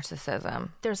of narcissism.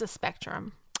 There's a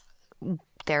spectrum.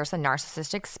 There's a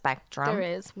narcissistic spectrum. There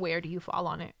is. Where do you fall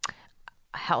on it?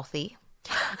 Healthy.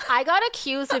 I got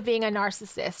accused of being a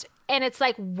narcissist. And it's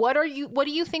like, what do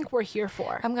you think we're here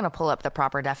for? I'm going to pull up the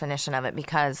proper definition of it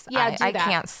because I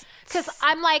can't. Because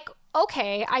I'm like,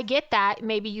 okay, I get that.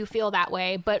 Maybe you feel that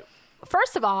way. But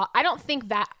first of all, I don't think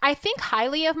that. I think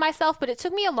highly of myself, but it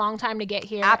took me a long time to get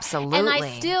here. Absolutely. And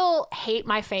I still hate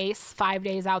my face 5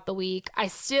 days out the week. I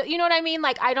still, you know what I mean?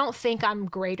 Like, I don't think I'm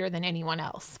greater than anyone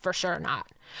else. For sure not.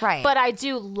 Right. But I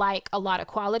do like a lot of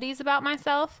qualities about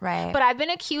myself. Right. But I've been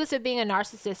accused of being a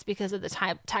narcissist because of the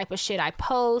type of shit I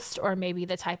post or maybe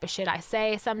the type of shit I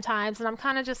say sometimes. And I'm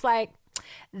kind of just like,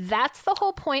 that's the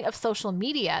whole point of social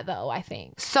media, though, I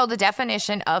think. So the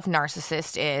definition of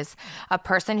narcissist is a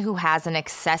person who has an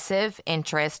excessive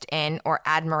interest in or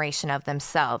admiration of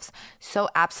themselves. So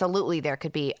absolutely there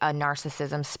could be a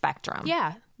narcissism spectrum.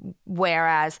 Yeah.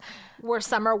 Whereas where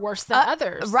some are worse than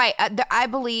others. Right. I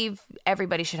believe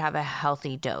everybody should have a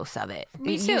healthy dose of it.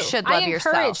 Me too. You should love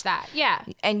yourself. I encourage that. Yeah.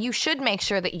 And you should make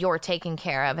sure that you're taken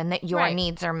care of and that your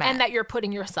needs are met. And that you're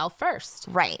putting yourself first.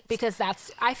 Right. Because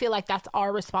I feel like that's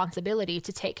our responsibility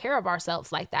to take care of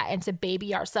ourselves like that and to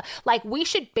baby ourselves. Like we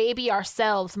should baby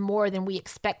ourselves more than we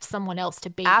expect someone else to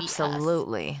baby us.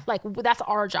 Absolutely. Like that's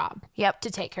our job. Yep.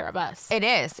 To take care of us. It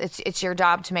is. It's your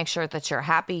job to make sure that you're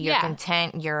happy, you're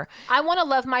content, I want to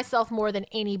love myself more than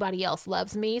anybody else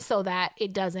loves me so that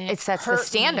it doesn't It sets the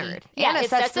standard. Me. Yeah, it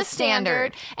sets the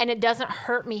standard and it doesn't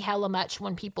hurt me hella much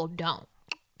when people don't.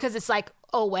 Because it's like,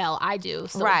 oh, well, I do,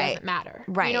 so it doesn't matter.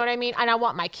 Right. You know what I mean? And I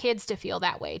want my kids to feel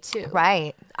that way too.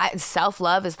 Right.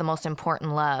 Self-love is the most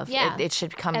important love. Yeah. It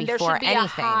should come and before anything. And there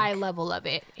should be a high level of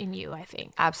it in you, I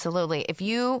think. Absolutely. If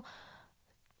you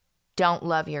don't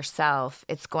love yourself,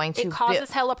 it's going to... It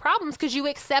causes hella problems because you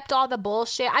accept all the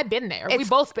bullshit. I've been there. We've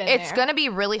both been there. It's going to be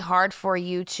really hard for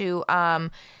you to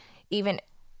even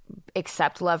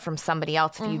accept love from somebody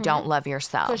else if you don't love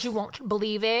yourself. Because you won't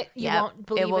believe it. You won't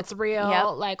believe it's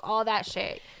real. Like all that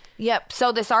shit. Yep.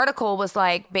 So this article was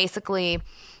like basically...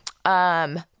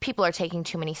 people are taking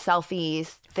too many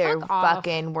selfies. They're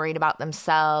fucking worried about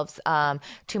themselves.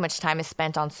 Too much time is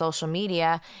spent on social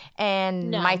media.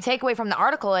 And my takeaway from the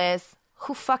article is,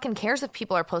 who fucking cares if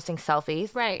people are posting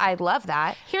selfies? Right. I love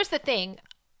that. Here's the thing.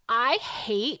 I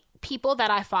hate people that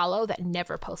I follow that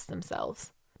never post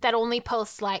themselves. that only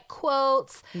post like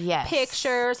quotes,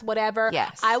 pictures, whatever.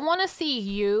 Yes. I want to see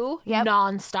you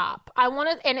nonstop. I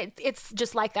want to, and it's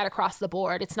just like that across the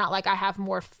board. It's not like I have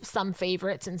some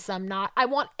favorites and some not. I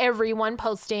want everyone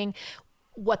posting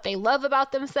what they love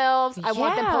about themselves. I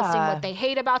want them posting what they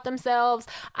hate about themselves.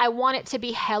 I want it to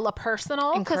be hella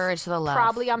personal. Encourage the love.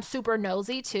 Probably I'm super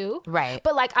nosy too. Right.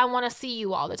 But like, I want to see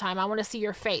you all the time. I want to see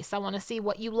your face. I want to see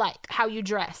what you like, how you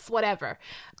dress, whatever.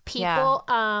 People,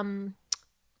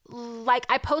 like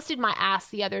I posted my ass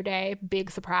the other day. Big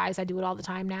surprise. I do it all the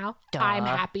time now. Duh. I'm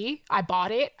happy. I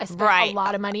bought it. I spent a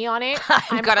lot of money on it.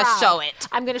 I'm gonna show it.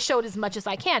 I'm gonna show it as much as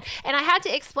I can. And I had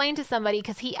to explain to somebody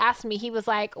because he asked me. He was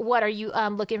like, "What are you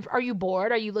looking for? Are you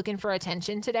bored? Are you looking for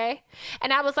attention today?"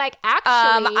 And I was like,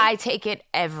 "Actually, I take it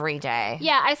every day."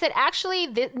 Yeah, I said, "Actually,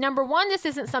 number one, this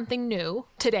isn't something new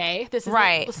today. This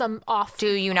is some off. Do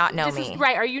you not know me?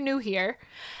 Right? Are you new here?"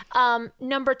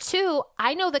 Number two,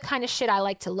 I know the kind of shit I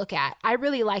like to look at. I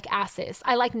really like asses.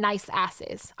 I like nice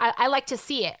asses. I like to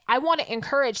see it. I want to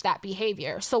encourage that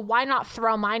behavior. So why not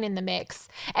throw mine in the mix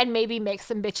and maybe make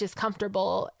some bitches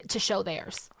comfortable to show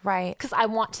theirs? Right. Because I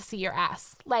want to see your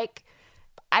ass. Like,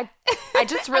 I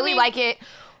just really like it.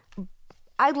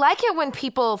 I like it when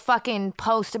people fucking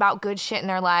post about good shit in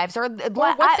their lives or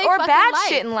bad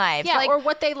shit in life. Yeah, like, or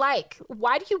what they like.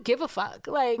 Why do you give a fuck?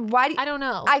 Like, I don't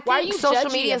know. I think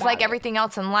social media is like everything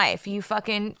else in life. You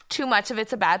fucking, too much of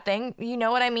it's a bad thing. You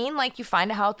know what I mean? Like, you find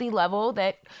a healthy level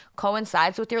that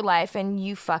coincides with your life and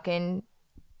you fucking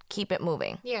keep it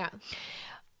moving. Yeah.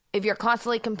 If you're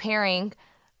constantly comparing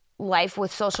life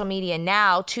with social media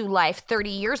now to life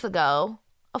 30 years ago,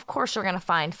 of course you're going to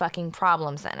find fucking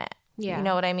problems in it. Yeah. You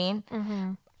know what I mean?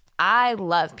 Mm-hmm. I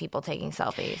love people taking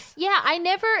selfies. Yeah,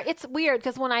 it's weird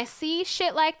because when I see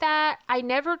shit like that, I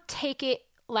never take it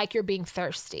like you're being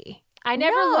thirsty. I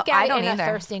never look at it in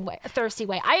a thirsty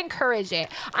way. I encourage it.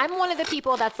 I'm one of the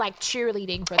people that's like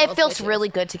cheerleading for those It feels bitches. really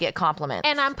good to get compliments.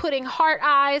 And I'm putting heart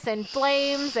eyes and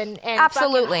flames and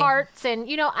absolutely hearts. And,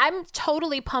 I'm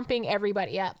totally pumping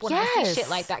everybody up when I see shit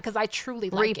like that because I truly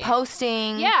like it.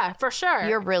 Reposting. Yeah, for sure.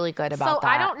 You're really good about that. So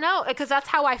I don't know because that's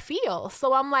how I feel.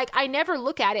 So I'm like, I never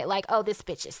look at it like, oh, this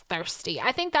bitch is thirsty.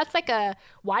 I think that's like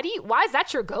why is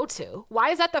that your go-to?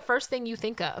 Why is that the first thing you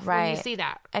think of when you see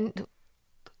that? And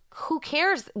who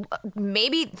cares?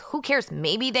 Who cares?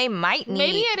 Maybe they might need.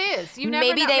 Maybe it is. You never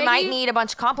maybe know. They might need a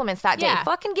bunch of compliments that day.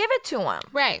 Fucking give it to them.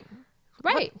 Right.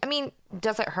 I mean,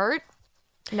 does it hurt?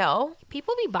 No.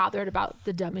 People be bothered about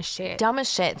the dumbest shit.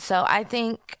 So I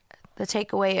think the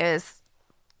takeaway is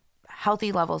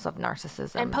healthy levels of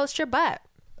narcissism. And post your butt.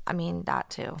 I mean, that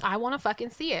too. I want to fucking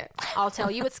see it. I'll tell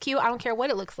you it's cute. I don't care what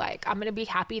it looks like. I'm going to be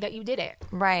happy that you did it.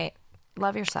 Right.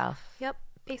 Love yourself. Yep.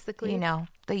 Basically.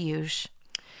 The usual.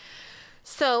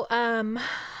 So,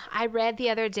 I read the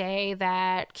other day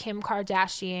that Kim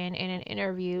Kardashian in an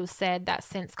interview said that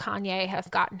since Kanye has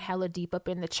gotten hella deep up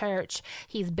in the church,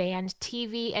 he's banned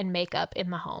TV and makeup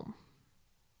in the home.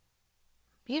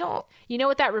 You know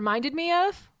what that reminded me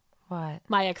of? What?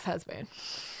 My ex-husband.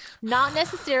 Not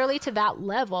necessarily to that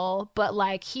level, but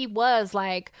like he was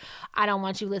like, I don't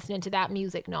want you listening to that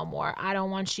music no more. I don't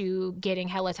want you getting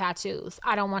hella tattoos.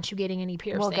 I don't want you getting any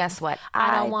piercings. Well, guess what?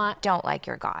 I don't like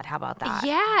your God. How about that?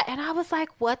 Yeah. And I was like,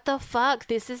 what the fuck?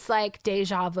 This is like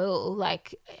deja vu,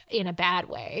 like in a bad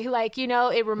way. Like,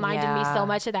 it reminded me so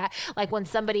much of that. Like when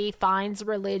somebody finds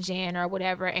religion or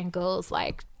whatever and goes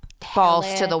like,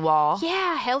 balls to the wall.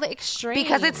 Yeah, hella extreme.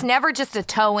 Because it's never just a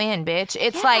toe in, bitch.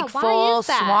 It's like full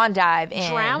swan dive in.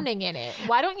 Drowning in it.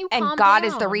 Why don't you calm And God down?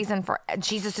 is the reason for,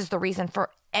 Jesus is the reason for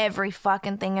every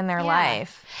fucking thing in their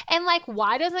life. And like,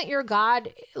 why doesn't your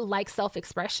God like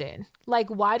self-expression? Like,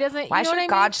 why doesn't, why should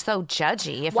God so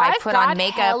judgy if I put on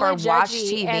makeup or watch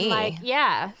TV? And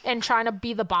like, and trying to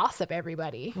be the boss of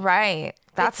everybody. Right.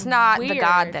 That's not the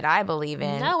God that I believe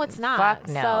in. No, it's not. Fuck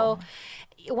no. So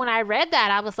when I read that,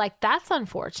 I was like, that's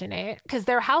unfortunate because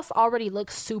their house already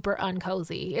looks super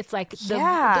uncozy. It's like,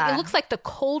 it looks like the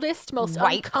coldest, most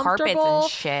white carpets and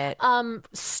shit.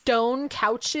 Stone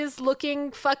couches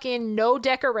looking fucking no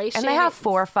decoration. And they have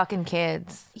 4 fucking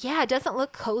kids. Yeah, it doesn't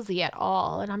look cozy at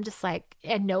all. And I'm just like,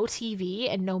 and no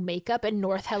TV and no makeup and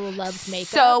North hella loves makeup.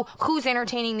 So who's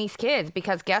entertaining these kids?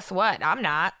 Because guess what? I'm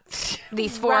not.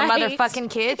 These 4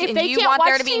 motherfucking kids. If and you want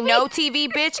there to TV? be no TV,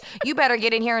 bitch, you better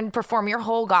get in here and perform your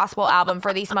whole gospel album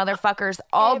for these motherfuckers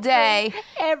all day.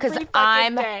 Because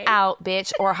I'm out,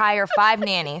 bitch. Or hire 5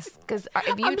 nannies. Because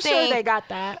if you I'm think sure they got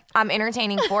that. I'm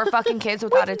entertaining 4 fucking kids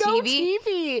without a No TV,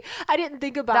 TV. I didn't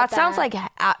think about that.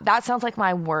 That sounds like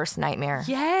my worst nightmare.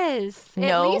 Yes.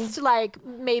 No. At least like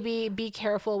maybe be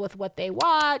careful with what they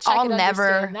watch. I'll I can never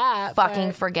understand that,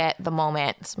 fucking forget the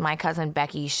moment my cousin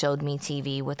Becky showed me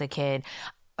TV with a kid.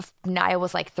 Naya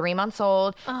was like 3 months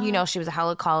old. You know, she was a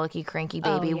hella colicky, cranky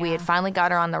baby. We had finally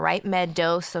got her on the right med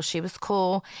dose, so she was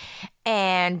cool.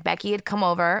 And Becky had come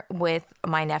over with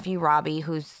my nephew Robbie,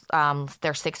 who's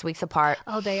they're 6 weeks apart.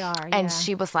 Oh, they are. And yeah.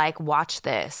 she was like, watch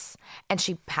this. And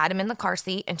she had him in the car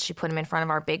seat and she put him in front of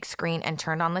our big screen and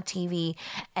turned on the TV.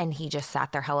 And he just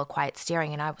sat there hella quiet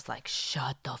staring. And I was like,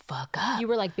 shut the fuck up. You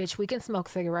were like, bitch, we can smoke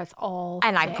cigarettes all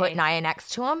And I day. put Naya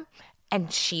next to him. And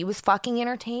she was fucking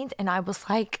entertained. And I was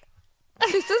like,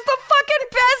 this is the fucking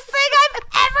best thing I've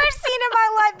ever seen in my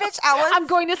life, bitch. I'm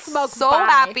going to smoke. So Bye.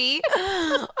 happy.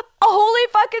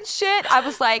 Holy fucking shit. I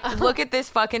was like, look at this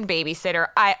fucking babysitter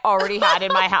I already had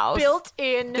in my house.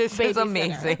 Built-in This is babysitter.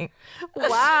 amazing.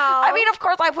 Wow. I mean, of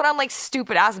course, I put on like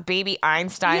stupid ass baby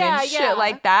Einstein Yeah, and shit yeah.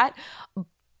 like that.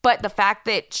 But the fact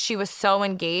that she was so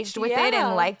engaged with it Yeah.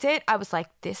 and liked it, I was like,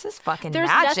 this is fucking There's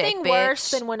magic, nothing bitch. worse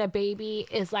than when a baby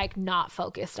is like not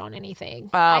focused on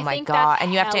anything. Oh I my think God. that's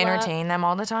And you have to hella- entertain them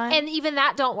all the time? And even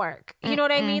that don't work. You know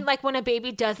what I mean? Like when a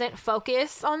baby doesn't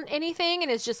focus on anything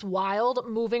and is just wild,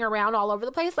 moving around all over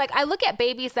the place. Like I look at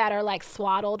babies that are like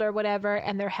swaddled or whatever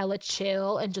and they're hella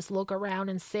chill and just look around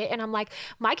and sit. And I'm like,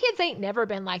 my kids ain't never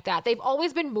been like that. They've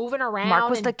always been moving around.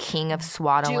 Mark was and the king of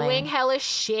swaddling. doing hella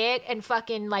shit and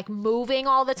fucking like moving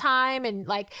all the time and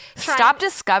like Stop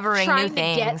discovering new trying to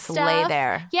get things. Lay stuff.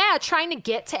 there. Yeah, trying to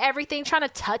get to everything, trying to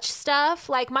touch stuff.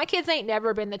 Like my kids ain't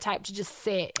never been the type to just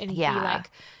sit and Yeah. be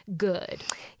like good.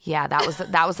 Yeah, that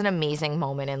was an amazing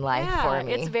moment in life for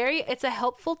me. It's a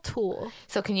helpful tool.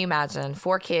 So can you imagine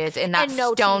 4 kids in that And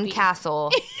no stone TV.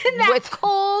 castle In that with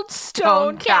cold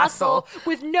stone stone castle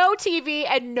with no TV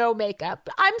and no makeup.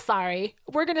 I'm sorry.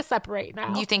 We're gonna separate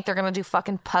now. You think they're gonna do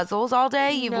fucking puzzles all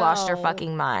day? You've lost your No.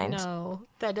 fucking mind. No,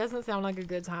 that doesn't sound like a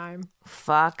good time.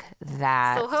 Fuck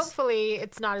that. So hopefully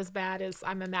it's not as bad as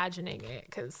I'm imagining it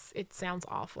because it sounds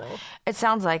awful. It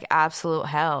sounds like absolute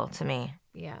hell to me.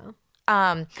 Yeah.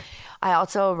 I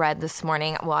also read this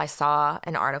morning, well, I saw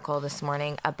an article this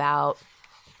morning about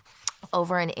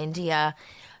over in India,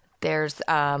 there's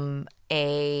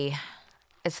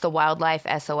it's the Wildlife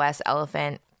SOS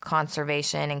Elephant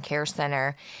Conservation and Care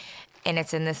Center, and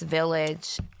it's in this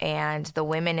village, and the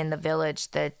women in the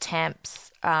village, the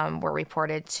temps were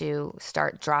reported to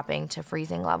start dropping to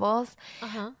freezing levels,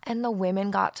 and the women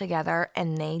got together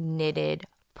and they knitted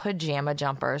pajama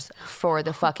jumpers for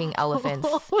the fucking elephants.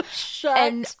 Shut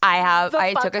And I took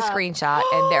a fuck up. screenshot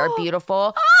and they're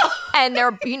beautiful. And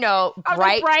they're, you know, Are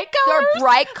bright. they bright They're colors?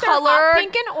 bright They're hot colored.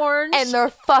 pink and orange. And they're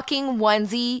fucking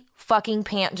onesie fucking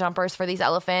pant jumpers for these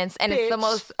elephants. And it's the Bitch.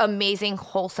 most amazing,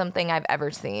 wholesome thing I've ever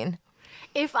seen.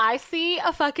 If I see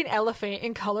a fucking elephant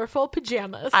in colorful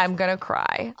pajamas, I'm gonna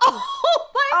cry. oh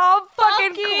my I'll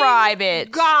fucking cry,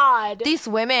 bitch. God. These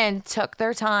women took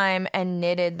their time and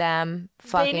knitted them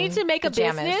fucking They need to make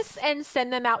pajamas. a business and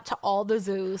send them out to all the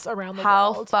zoos around the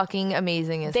How world. fucking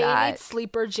amazing is They that? need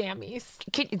sleeper jammies.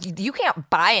 You can't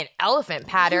buy an elephant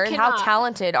pattern. How cannot.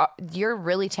 talented you're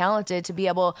really talented to be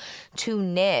able to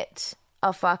knit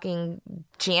a fucking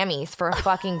jammies for a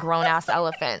fucking grown ass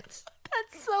elephant,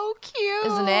 That's so cute.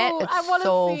 isn't it? I It's wanna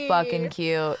so see. fucking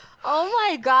cute. Oh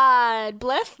my God.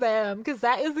 Bless them. Because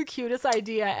that is the cutest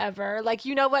idea ever. Like,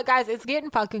 you know what, guys? It's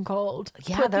getting fucking cold.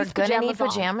 Yeah, Put they're these gonna need on.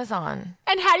 pajamas on.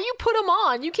 And how do you put them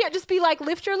on? You can't just be like,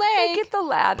 lift your leg. Get the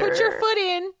ladder. Put your foot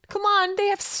in. Come on. They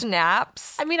have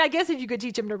snaps. I mean, I guess if you could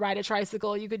teach them to ride a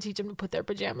tricycle, you could teach them to put their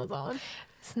pajamas on.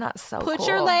 It's not so Put cool.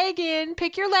 your leg in.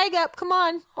 Pick your leg up. Come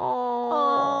on.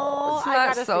 Oh, it's I not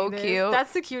gotta so see this. cute.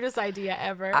 That's the cutest idea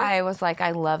ever. I was like,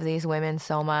 I love these women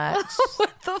so much.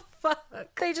 What the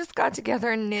fuck? They just got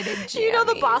together and knitted jammies. You know,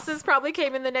 the bosses probably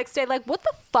came in the next day like, what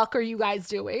the fuck are you guys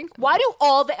doing? Why do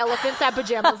all the elephants have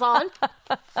pajamas on?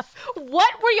 What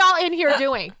were y'all in here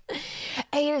doing?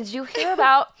 Hey, did you hear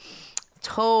about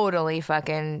totally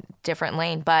fucking different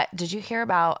lane, but did you hear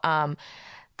about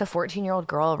the 14-year-old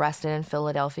girl arrested in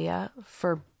Philadelphia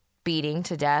for beating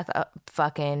to death a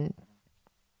fucking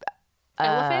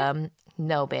Elephant?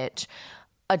 no, bitch,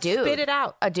 a dude. Spit it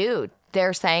out. A dude.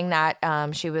 They're saying that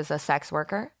she was a sex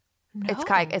worker.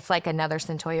 It's like another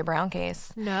Centoya Brown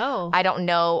case. No. I don't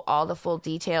know all the full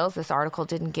details. This article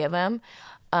didn't give him.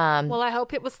 Well, I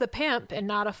hope it was the pimp and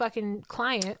not a fucking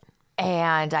client.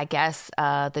 And I guess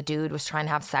the dude was trying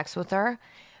to have sex with her.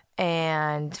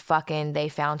 And fucking they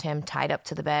found him tied up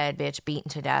to the bed, bitch, beaten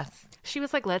to death. She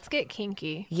was like, let's get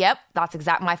kinky. Yep, that's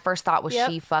exactly my first thought was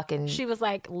She was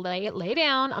like, lay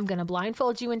down. I'm going to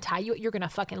blindfold you and tie you. You're going to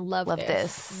fucking love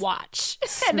this. Watch.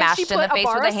 Smashed in the face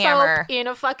with a hammer. In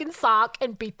a fucking sock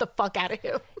and beat the fuck out of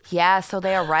him. Yeah, so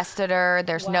they arrested her.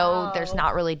 There's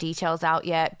not really details out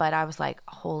yet, but I was like,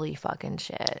 holy fucking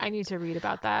shit. I need to read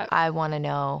about that. I want to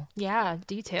know. Yeah,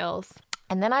 details.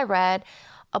 And then I read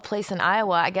a place in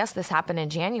Iowa. I guess this happened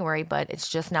in January, but it's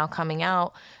just now coming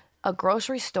out. A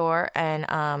grocery store in,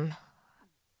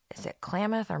 is it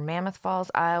Klamath or Mammoth Falls,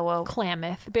 Iowa?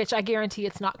 Klamath. Bitch, I guarantee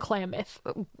it's not Klamath.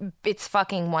 It's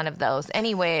fucking one of those.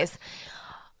 Anyways,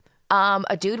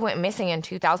 a dude went missing in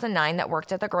 2009 that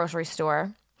worked at the grocery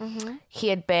store. Mm-hmm. He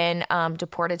had been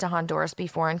deported to Honduras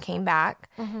before and came back.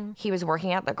 Mm-hmm. He was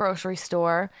working at the grocery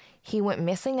store. He went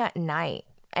missing at night.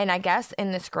 And I guess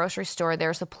in this grocery store,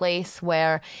 there's a place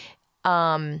where...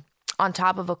 on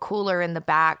top of a cooler in the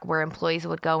back where employees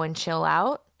would go and chill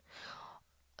out.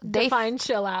 They find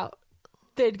chill out.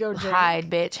 They'd go drink. Hide,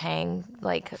 bitch, hang,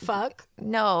 like fuck.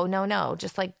 No.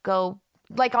 Just like go,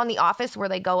 like on The Office where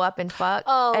they go up and fuck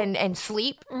and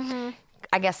sleep. Mm-hmm.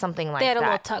 I guess something like that. They had a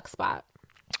little tuck spot.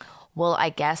 Well,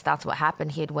 I guess that's what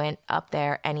happened. He had went up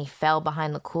there and he fell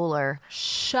behind the cooler.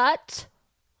 Shut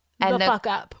the fuck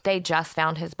up. They just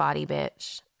found his body,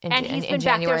 bitch. And he's been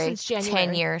back there since January.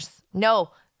 10 years. No.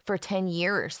 For 10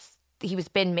 years, he was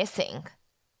been missing.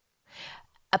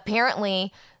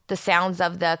 Apparently, the sounds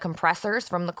of the compressors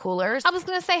from the coolers. I was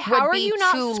going to say, how are you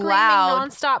not screaming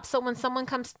nonstop so when someone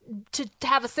comes to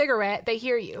have a cigarette, they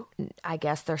hear you? I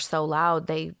guess they're so loud.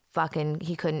 They fucking,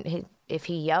 if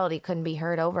he yelled, he couldn't be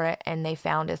heard over it. And they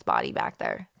found his body back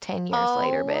there 10 years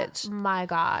later, bitch. My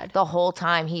God. The whole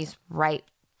time he's right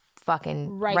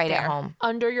at home.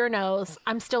 Under your nose.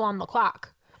 I'm still on the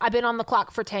clock. I've been on the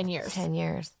clock for 10 years. 10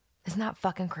 years. Isn't that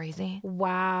fucking crazy?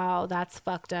 Wow, that's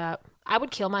fucked up. I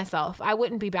would kill myself. I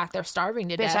wouldn't be back there starving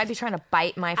to death. Bitch, I'd be trying to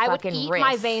bite my fucking wrist. I would eat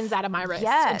my veins out of my wrist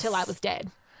until I was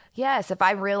dead. Yes, if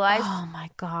I realized... Oh, my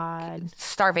God.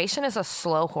 Starvation is a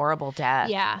slow, horrible death.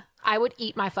 Yeah. I would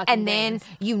eat my fucking veins.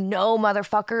 And then,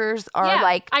 motherfuckers are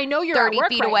like I know you're 30 at work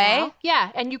feet right away. Now.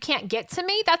 Yeah, and you can't get to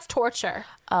me? That's torture.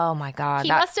 Oh, my God. He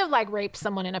must have, like, raped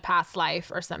someone in a past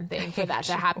life or something for that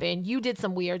to happen. You did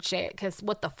some weird shit, because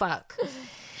what the fuck?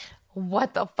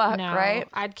 What the fuck, right?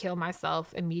 I'd kill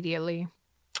myself immediately.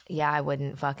 Yeah, I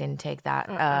wouldn't fucking take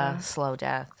that slow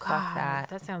death. God, fuck that.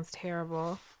 That sounds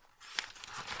terrible.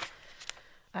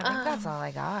 I think that's all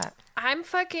I got.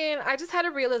 I just had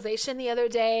a realization the other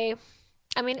day.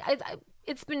 I mean,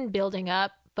 it's been building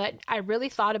up, but I really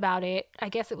thought about it. I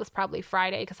guess it was probably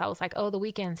Friday because I was like, oh, the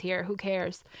weekend's here. Who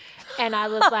cares? And I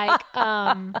was like,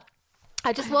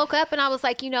 I just woke up and I was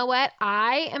like, you know what?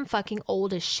 I am fucking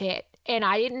old as shit. And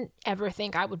I didn't ever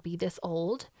think I would be this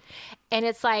old. And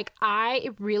it's like,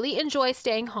 I really enjoy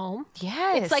staying home.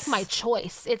 Yes. It's like my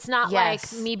choice. It's not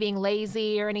like me being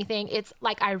lazy or anything. It's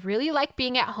like, I really like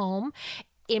being at home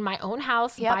in my own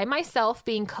house by myself,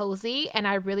 being cozy. And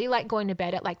I really like going to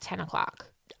bed at like 10 o'clock.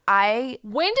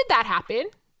 When did that happen?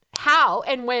 How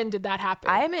and when did that happen?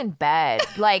 I'm in bed,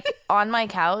 like on my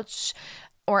couch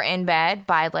or in bed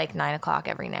by like 9 o'clock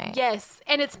every night. Yes.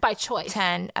 And it's by choice.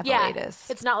 10 at the latest.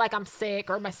 It's not like I'm sick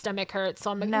or my stomach hurts.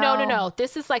 So I'm like, no.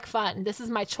 This is like fun. This is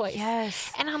my choice.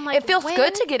 Yes. And I'm like, it feels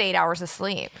good to get 8 hours of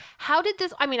sleep. How did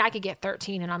this, I mean, I could get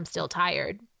 13 and I'm still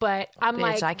tired, but I'm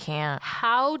like, I can't.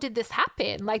 How did this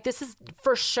happen? Like, this is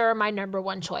for sure my number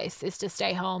one choice is to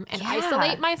stay home and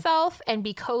isolate myself and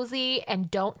be cozy and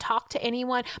don't talk to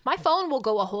anyone. My phone will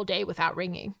go a whole day without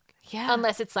ringing. Yeah.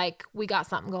 Unless it's like we got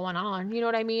something going on, you know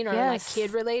what I mean? Or like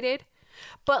kid related.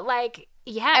 But like,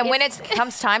 and when it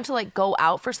comes time to like go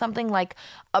out for something like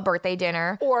a birthday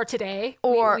dinner. Or today.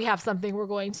 Or we have something we're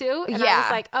going to. And I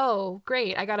was like, oh,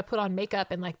 great. I got to put on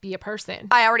makeup and like be a person.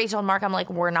 I already told Mark, I'm like,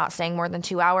 we're not staying more than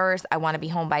 2 hours. I want to be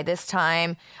home by this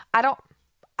time. I don't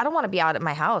want to be out at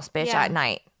my house, bitch, at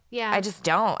night. Yeah. I just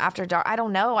don't. After dark, I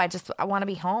don't know. I want to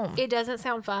be home. It doesn't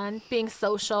sound fun being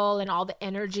social and all the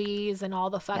energies and all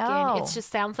the fucking, it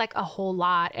just sounds like a whole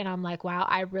lot. And I'm like, wow,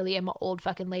 I really am an old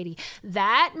fucking lady.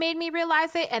 That made me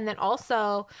realize it. And then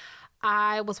also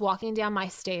I was walking down my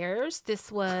stairs. This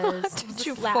was Did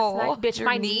you last fall? night. Bitch, Your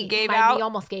my knee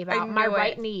almost gave out. My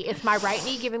right knee. It's my right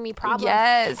knee giving me problems.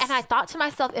 Yes. And I thought to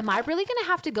myself, am I really going to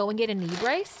have to go and get a knee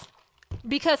brace?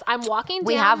 Because I'm walking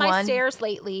down my stairs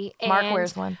lately, and Mark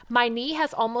wears one. My knee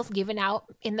has almost given out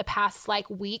in the past like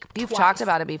week. You've talked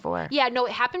about it before. Yeah, no,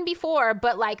 it happened before,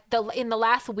 but like in the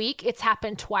last week, it's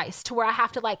happened twice to where I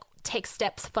have to like take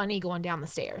steps funny going down the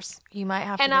stairs. You might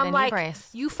have to and get I'm a knee like, brace.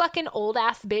 you fucking old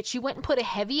ass bitch! You went and put a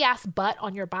heavy ass butt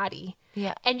on your body.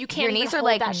 Yeah, and you can't. Your even knees are hold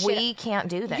like, that we shit. can't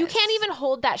do this. You can't even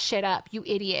hold that shit up, you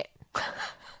idiot.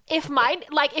 If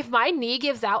my knee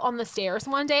gives out on the stairs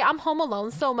one day, I'm home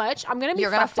alone so much, I'm gonna be.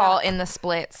 You're gonna fall in the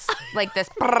splits like this,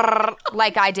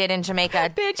 like I did in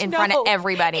Jamaica, bitch, in front of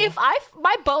everybody. If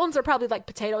my bones are probably like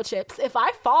potato chips. If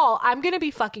I fall, I'm gonna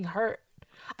be fucking hurt.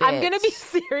 Bitch. I'm gonna be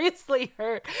seriously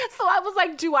hurt. So I was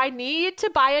like, do I need to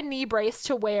buy a knee brace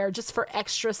to wear just for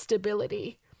extra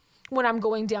stability when I'm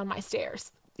going down my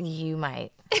stairs? You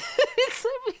might.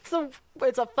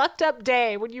 It's a fucked up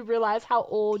day when you realize how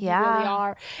old you really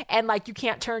are, and like you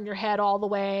can't turn your head all the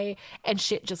way, and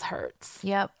shit just hurts.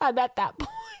 Yep. I'm at that point.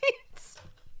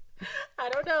 I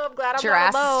don't know. I'm glad I'm your not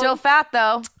ass alone. is still fat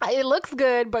though. It looks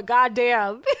good, but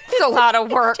goddamn, it's a lot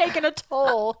of work. It's taking a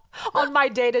toll on my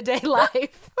day-to-day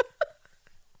life.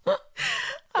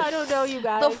 I don't know, you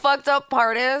guys. The fucked up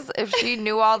part is, if she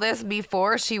knew all this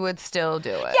before, she would still do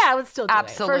it. Yeah, I would still do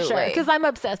Absolutely. it, for sure. Because I'm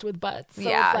obsessed with butts. So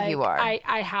yeah, it's like, you are.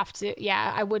 I have to.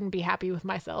 Yeah, I wouldn't be happy with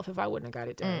myself if I wouldn't have got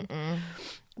it done.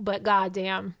 But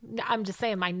goddamn, I'm just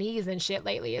saying, my knees and shit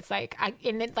lately. It's like,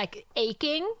 it's like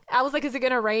aching. I was like, is it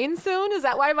gonna rain soon? Is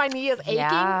that why my knee is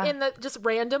aching just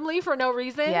randomly for no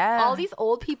reason? Yeah. All these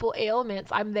old people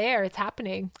ailments. I'm there. It's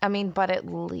happening. I mean, but at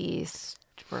least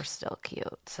we're still cute.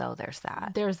 So there's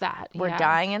that. There's that. We're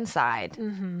dying inside.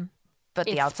 But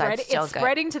the outside's still it's good.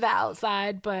 spreading to the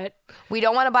outside, but we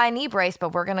don't want to buy a knee brace,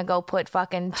 but we're gonna go put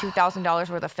fucking $2,000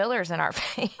 worth of fillers in our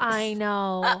face. I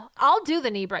know. I'll do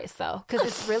the knee brace though, because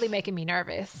it's really making me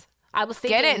nervous. I was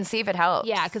thinking, get it and see if it helps.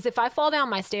 Yeah, because if I fall down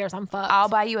my stairs, I'm fucked. I'll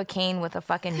buy you a cane with a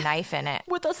fucking knife in it.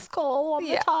 With a skull on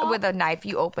the top. With a knife,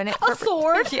 you open it. A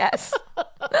sword? Yes.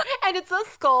 And it's a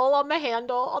skull on the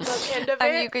handle, on the end of it.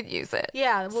 And you could use it.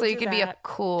 Yeah, so you could be a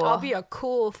cool... I'll be a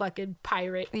cool fucking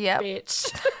pirate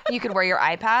bitch. You could wear your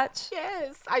eye patch.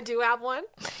 Yes, I do have one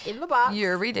in the box.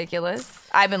 You're ridiculous.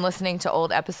 I've been listening to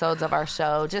old episodes of our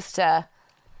show just to...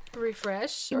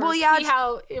 refresh or see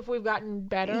how if we've gotten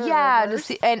better to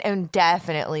see, and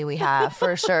definitely we have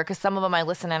for sure, because some of them I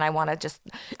listen and I want to just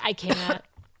I can't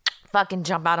fucking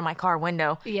jump out of my car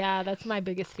window. Yeah, that's my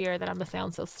biggest fear, that I'm gonna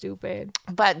sound so stupid.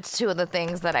 But two of the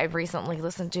things that I've recently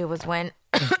listened to was when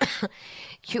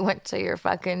you went to your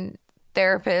fucking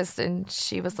therapist and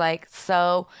she was like,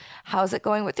 so how's it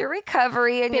going with your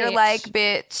recovery? And you're like,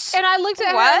 bitch. And I looked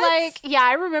at her like, yeah,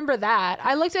 I remember that.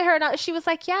 I looked at her and she was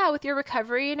like, yeah, with your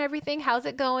recovery and everything, how's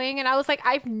it going? And I was like,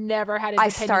 I've never had a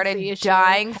dependency issue. I started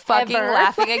dying fucking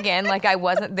laughing again, like I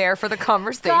wasn't there for the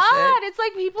conversation. God, it's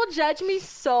like people judge me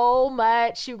so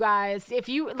much, you guys. If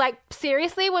you, like,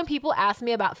 seriously, when people ask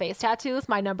me about face tattoos,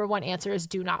 my number one answer is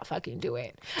do not fucking do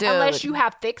it. Dude. Unless you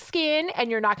have thick skin and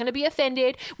you're not going to be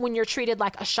offended when you're treated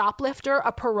like a shoplifter,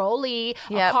 a parolee,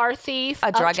 a car thief,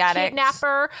 a drug addict,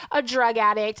 kidnapper, a drug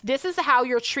addict. This is how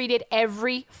you're treated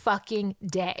every fucking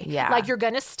day. Yeah. Like you're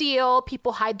going to steal,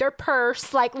 people hide their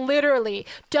purse, like literally.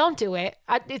 Don't do it.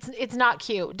 It's not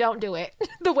cute. Don't do it.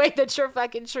 The way that you're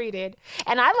fucking treated.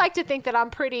 And I like to think that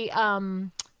I'm pretty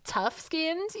tough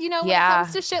skinned, you know, when it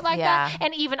comes to shit like that.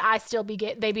 And even I still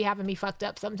they be having me fucked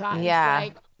up sometimes. Yeah.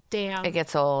 Like, damn. It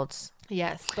gets old.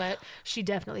 Yes, but she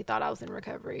definitely thought I was in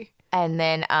recovery. And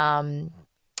then I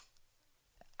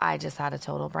just had a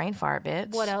total brain fart,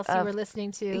 bitch. What else you were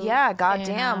listening to? Yeah,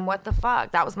 goddamn, what the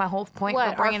fuck? That was my whole point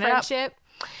for bringing it up.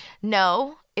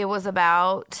 No, it was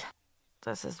about...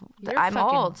 I'm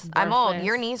old. I'm old.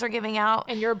 Your knees are giving out.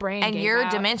 And your brain and your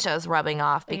dementia is rubbing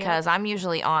off because I'm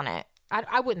usually on it.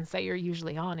 I wouldn't say you're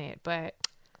usually on it, but...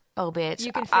 Oh, bitch.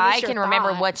 I can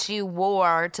remember what you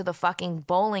wore to the fucking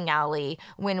bowling alley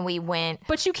when we went...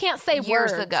 But you can't say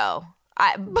years words. Ago.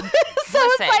 So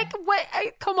it's like, what?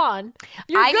 Come on.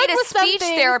 I need a speech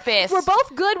therapist. We're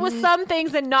both good with some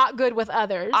things and not good with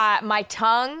others. My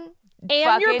tongue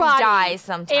and your body dies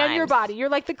sometimes. And your body. You're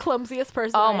like the clumsiest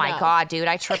person. Oh my God, dude.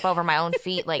 I trip over my own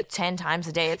feet like 10 times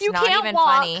a day. It's you not can't even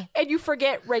walk funny. And you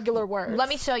forget regular words. Let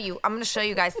me show you. I'm going to show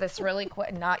you guys this really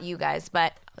quick. Not you guys,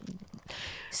 but...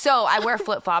 So I wear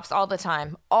flip-flops all the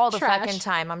time. All the fucking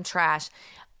time. I'm trash.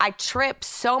 I trip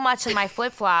so much in my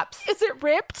flip-flops. Is it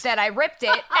ripped? That I ripped it,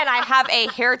 and I have a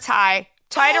hair tie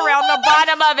tied around the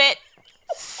bottom of it.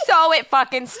 So so it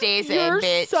fucking stays You're in,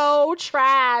 bitch. so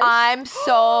trash. I'm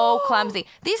so clumsy.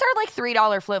 These are like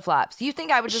 $3 flip-flops. You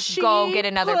think I would just go get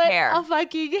another pair? A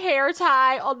fucking hair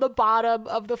tie on the bottom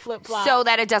of the flip-flop. So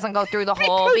that it doesn't go through the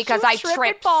hole because I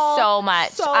tripped so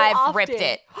much. I've ripped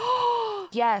it.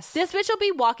 Yes. This bitch will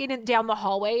be walking down the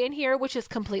hallway in here, which is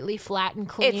completely flat and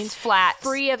clean. It's flat.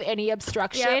 Free of any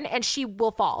obstruction, and she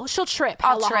will fall. She'll trip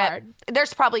hella I'll trip. hard.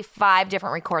 There's probably 5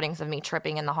 different recordings of me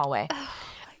tripping in the hallway.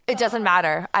 It doesn't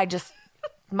matter.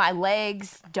 My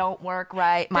legs don't work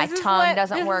right. My tongue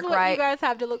doesn't work right. You guys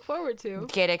have to look forward to.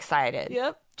 Get excited.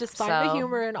 Yep. Just find the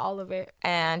humor in all of it.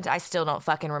 And I still don't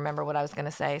fucking remember what I was going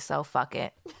to say, so fuck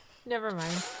it. Never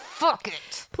mind. Fuck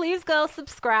it. Please go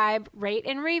subscribe, rate,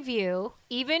 and review.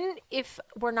 Even if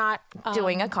we're not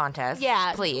doing a contest,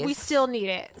 please. We still need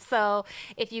it. So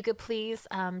if you could please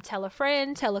tell a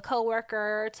friend, tell a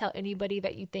coworker, tell anybody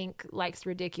that you think likes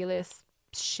ridiculous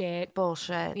shit.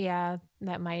 Bullshit. Yeah,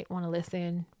 that might want to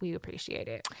listen. We appreciate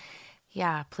it.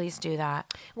 Yeah, please do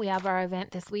that. We have our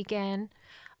event this weekend.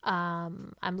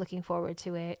 I'm looking forward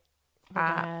to it. We're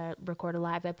going to record a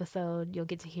live episode. You'll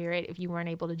get to hear it if you weren't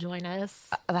able to join us.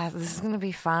 This is going to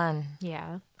be fun.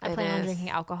 Yeah. I plan on drinking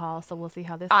alcohol, so we'll see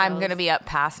how this I'm goes. going to be up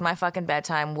past my fucking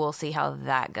bedtime. We'll see how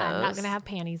that goes. I'm not going to have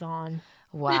panties on.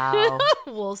 Wow.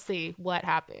 We'll see what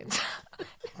happens.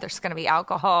 There's going to be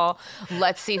alcohol.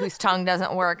 Let's see whose tongue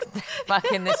doesn't work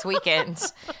fucking this weekend.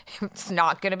 It's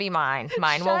not going to be mine.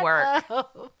 Mine will work.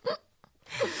 All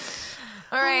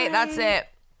right, that's it.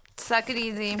 Suck it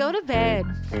easy. Go to bed.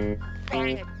 Bed.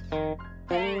 Bed.